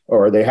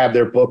or they have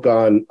their book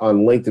on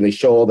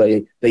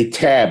LinkedIn. They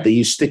tab, they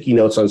use sticky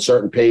notes on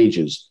certain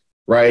pages,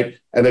 right?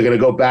 And they're going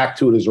to go back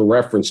to it as a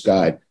reference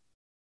guide.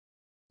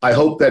 I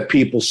hope that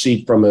people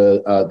see from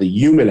the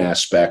human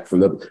aspect, from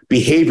the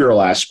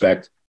behavioral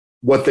aspect,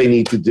 what they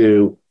need to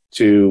do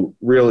to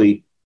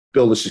really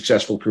build a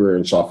successful career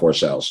in software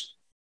sales.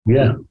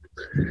 Yeah.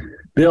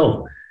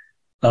 Bill,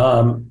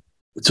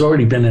 it's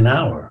already been an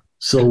hour.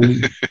 So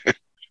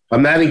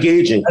I'm not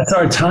engaging. That's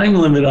our time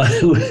limit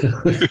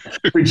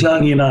for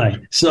Johnny and I.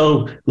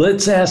 So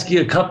let's ask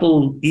you a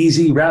couple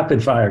easy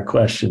rapid fire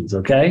questions,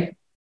 okay?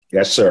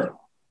 Yes, sir.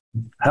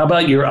 How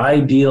about your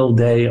ideal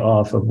day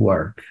off of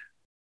work?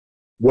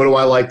 What do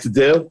I like to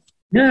do?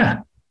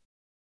 Yeah.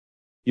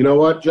 You know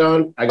what,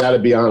 John? I got to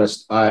be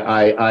honest.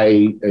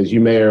 I, as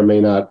you may or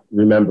may not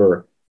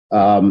remember,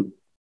 I'm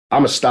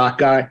a stock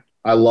guy.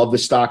 I love the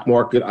stock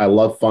market. I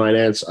love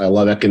finance. I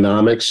love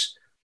economics.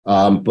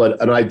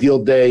 But an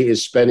ideal day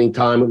is spending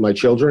time with my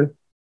children,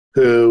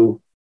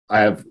 who I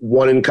have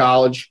one in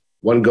college,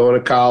 one going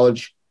to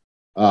college,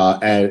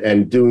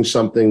 and doing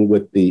something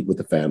with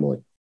the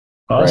family.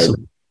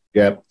 Awesome.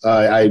 Right? Yeah.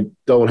 I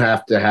don't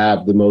have to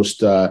have the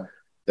most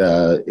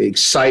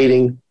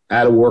exciting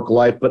out of work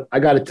life, but I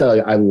got to tell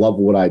you, I love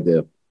what I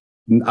do.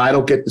 I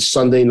don't get the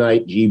Sunday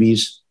night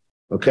jeebies.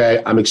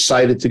 Okay. I'm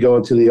excited to go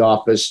into the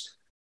office.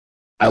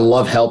 I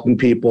love helping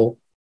people.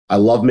 I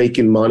love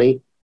making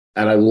money,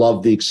 and I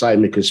love the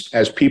excitement, because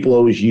as people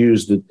always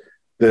use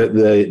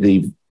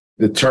the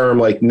term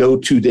like no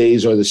 2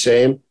 days are the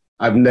same.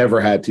 I've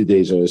never had 2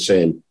 days are the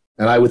same.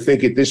 And I would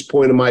think at this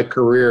point in my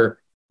career,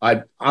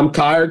 I'm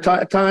tired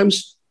at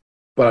times,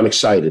 but I'm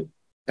excited.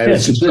 And yeah,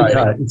 it's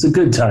a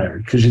good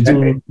tired, because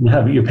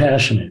you're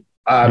passionate.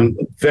 I'm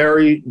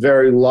very,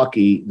 very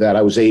lucky that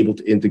I was able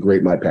to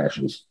integrate my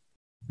passions.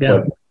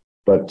 Yeah.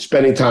 But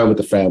spending time with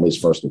the family is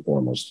first and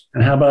foremost.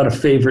 And how about a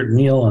favorite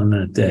meal on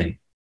that day?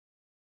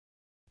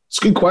 It's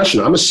a good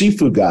question. I'm a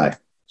seafood guy.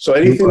 So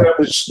anything that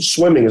was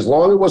swimming, as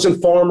long as it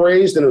wasn't farm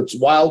raised and it's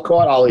wild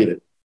caught, I'll eat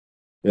it.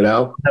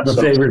 Have a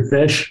favorite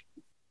fish?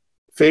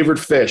 Favorite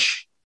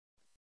fish.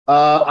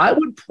 I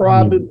would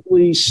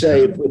probably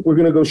say, if we're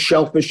going to go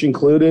shellfish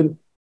included,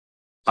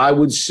 I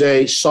would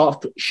say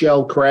soft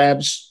shell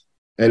crabs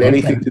and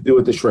anything to do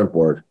with the shrimp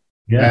board.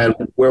 Yeah. And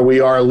where we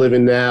are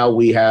living now,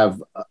 we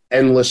have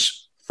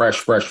endless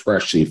fresh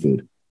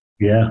seafood.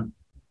 Yeah.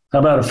 How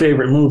about a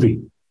favorite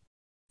movie?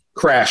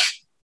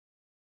 Crash.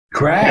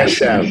 Crash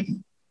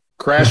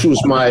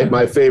was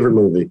my favorite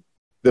movie.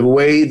 The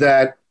way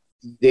that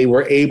they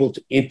were able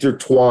to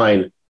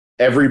intertwine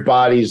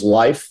everybody's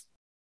life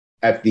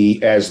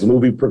as the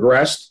movie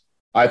progressed,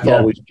 I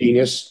thought was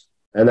genius.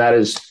 And that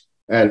is,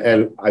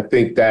 and I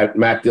think that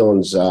Matt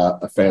Dillon's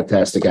a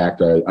fantastic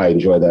actor. I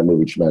enjoy that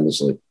movie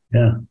tremendously.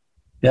 Yeah.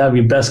 Yeah.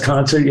 Your best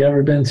concert you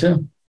ever been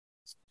to?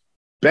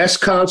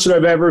 Best concert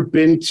I've ever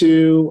been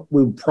to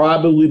would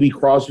probably be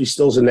Crosby,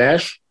 Stills and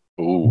Nash.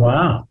 Ooh.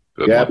 Wow.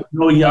 Yeah.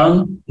 No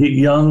Young?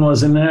 Young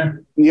wasn't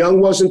there? Young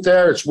wasn't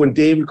there. It's when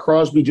David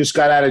Crosby just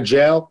got out of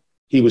jail.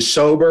 He was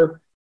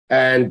sober.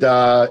 And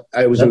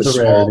I was in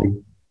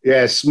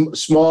a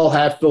small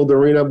half-filled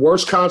arena.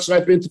 Worst concert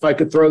I've been to, if I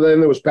could throw that in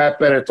there, was Pat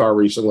Benatar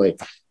recently.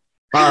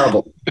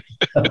 Horrible.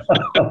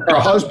 Her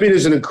husband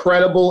is an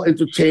incredible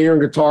entertainer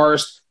and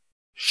guitarist.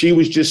 She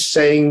was just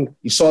saying,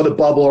 you saw the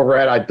bubble over her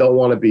head, I don't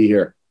want to be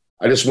here.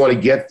 I just want to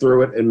get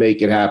through it and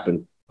make it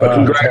happen. But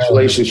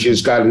congratulations, she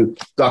just got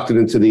inducted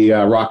into the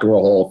Rock and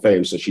Roll Hall of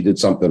Fame, so she did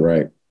something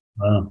right.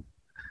 Wow.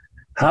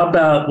 How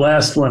about,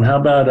 last one,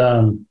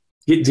 do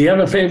you have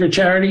a favorite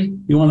charity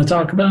you want to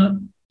talk about?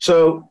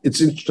 So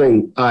it's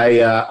interesting.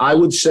 I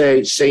would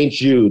say St.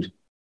 Jude.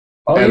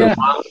 And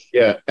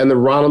the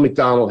Ronald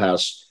McDonald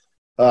House.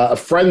 A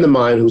friend of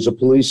mine who's a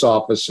police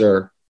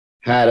officer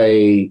had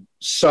a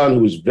son who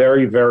was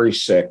very, very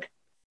sick.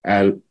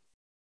 And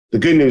the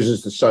good news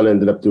is the son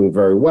ended up doing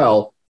very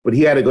well, but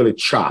he had to go to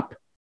CHOP,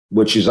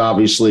 which is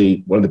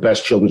obviously one of the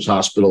best children's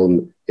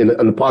hospitals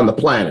on the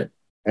planet.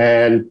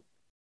 And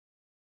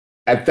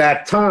at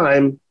that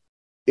time,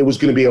 it was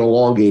going to be an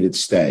elongated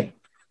stay.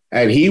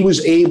 And he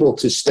was able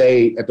to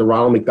stay at the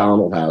Ronald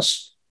McDonald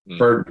House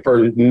for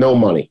no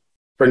money,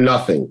 for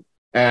nothing.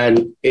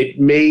 And it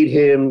made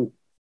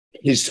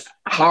his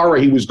horror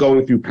he was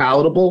going through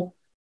palatable.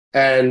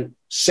 And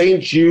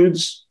St.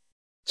 Jude's,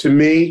 to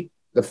me,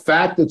 the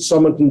fact that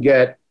someone can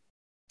get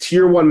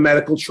tier 1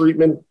 medical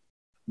treatment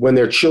when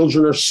their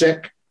children are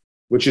sick,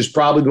 which is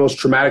probably the most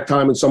traumatic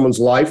time in someone's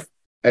life,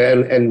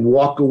 and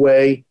walk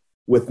away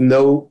with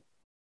no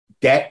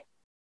debt,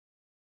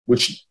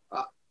 which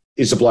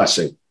is a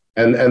blessing.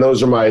 And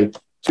those are my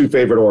 2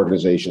 favorite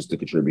organizations to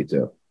contribute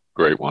to.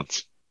 Great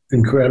ones.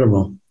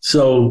 Incredible.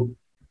 So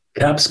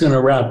Cap's going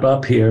to wrap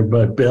up here,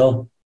 but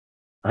Bill,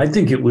 I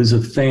think it was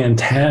a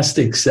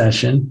fantastic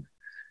session.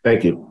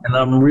 Thank you. And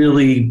I'm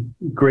really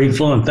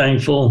grateful and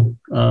thankful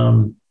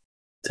to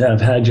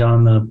have had you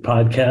on the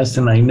podcast.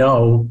 And I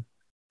know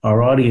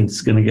our audience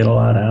is going to get a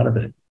lot out of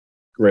it.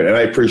 Great. And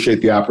I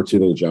appreciate the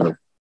opportunity, John.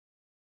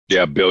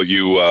 Yeah, Bill,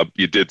 you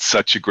did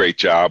such a great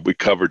job. We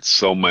covered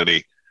so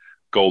many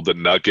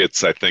golden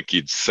nuggets. I think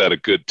you'd set a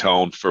good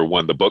tone for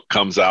when the book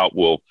comes out.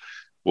 We'll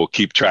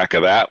keep track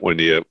of that when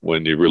you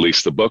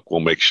release the book. We'll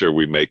make sure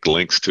we make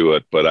links to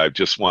it. But I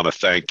just want to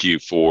thank you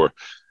for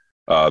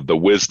the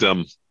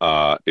wisdom.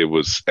 It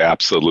was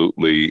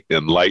absolutely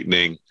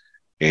enlightening,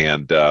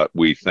 and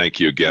we thank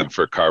you again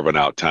for carving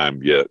out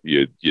time.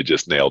 You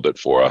just nailed it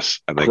for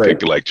us. I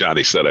think, like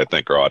Johnny said, I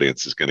think our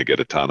audience is going to get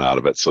a ton out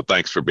of it. So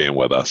thanks for being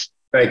with us.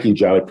 Thank you,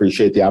 John. I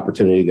appreciate the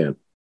opportunity again.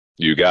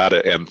 You got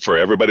it. And for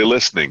everybody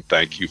listening,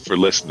 thank you for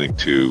listening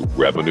to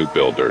Revenue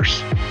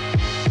Builders.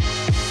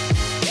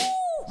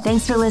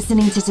 Thanks for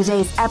listening to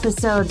today's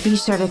episode. Be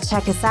sure to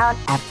check us out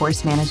at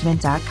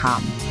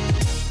forcemanagement.com.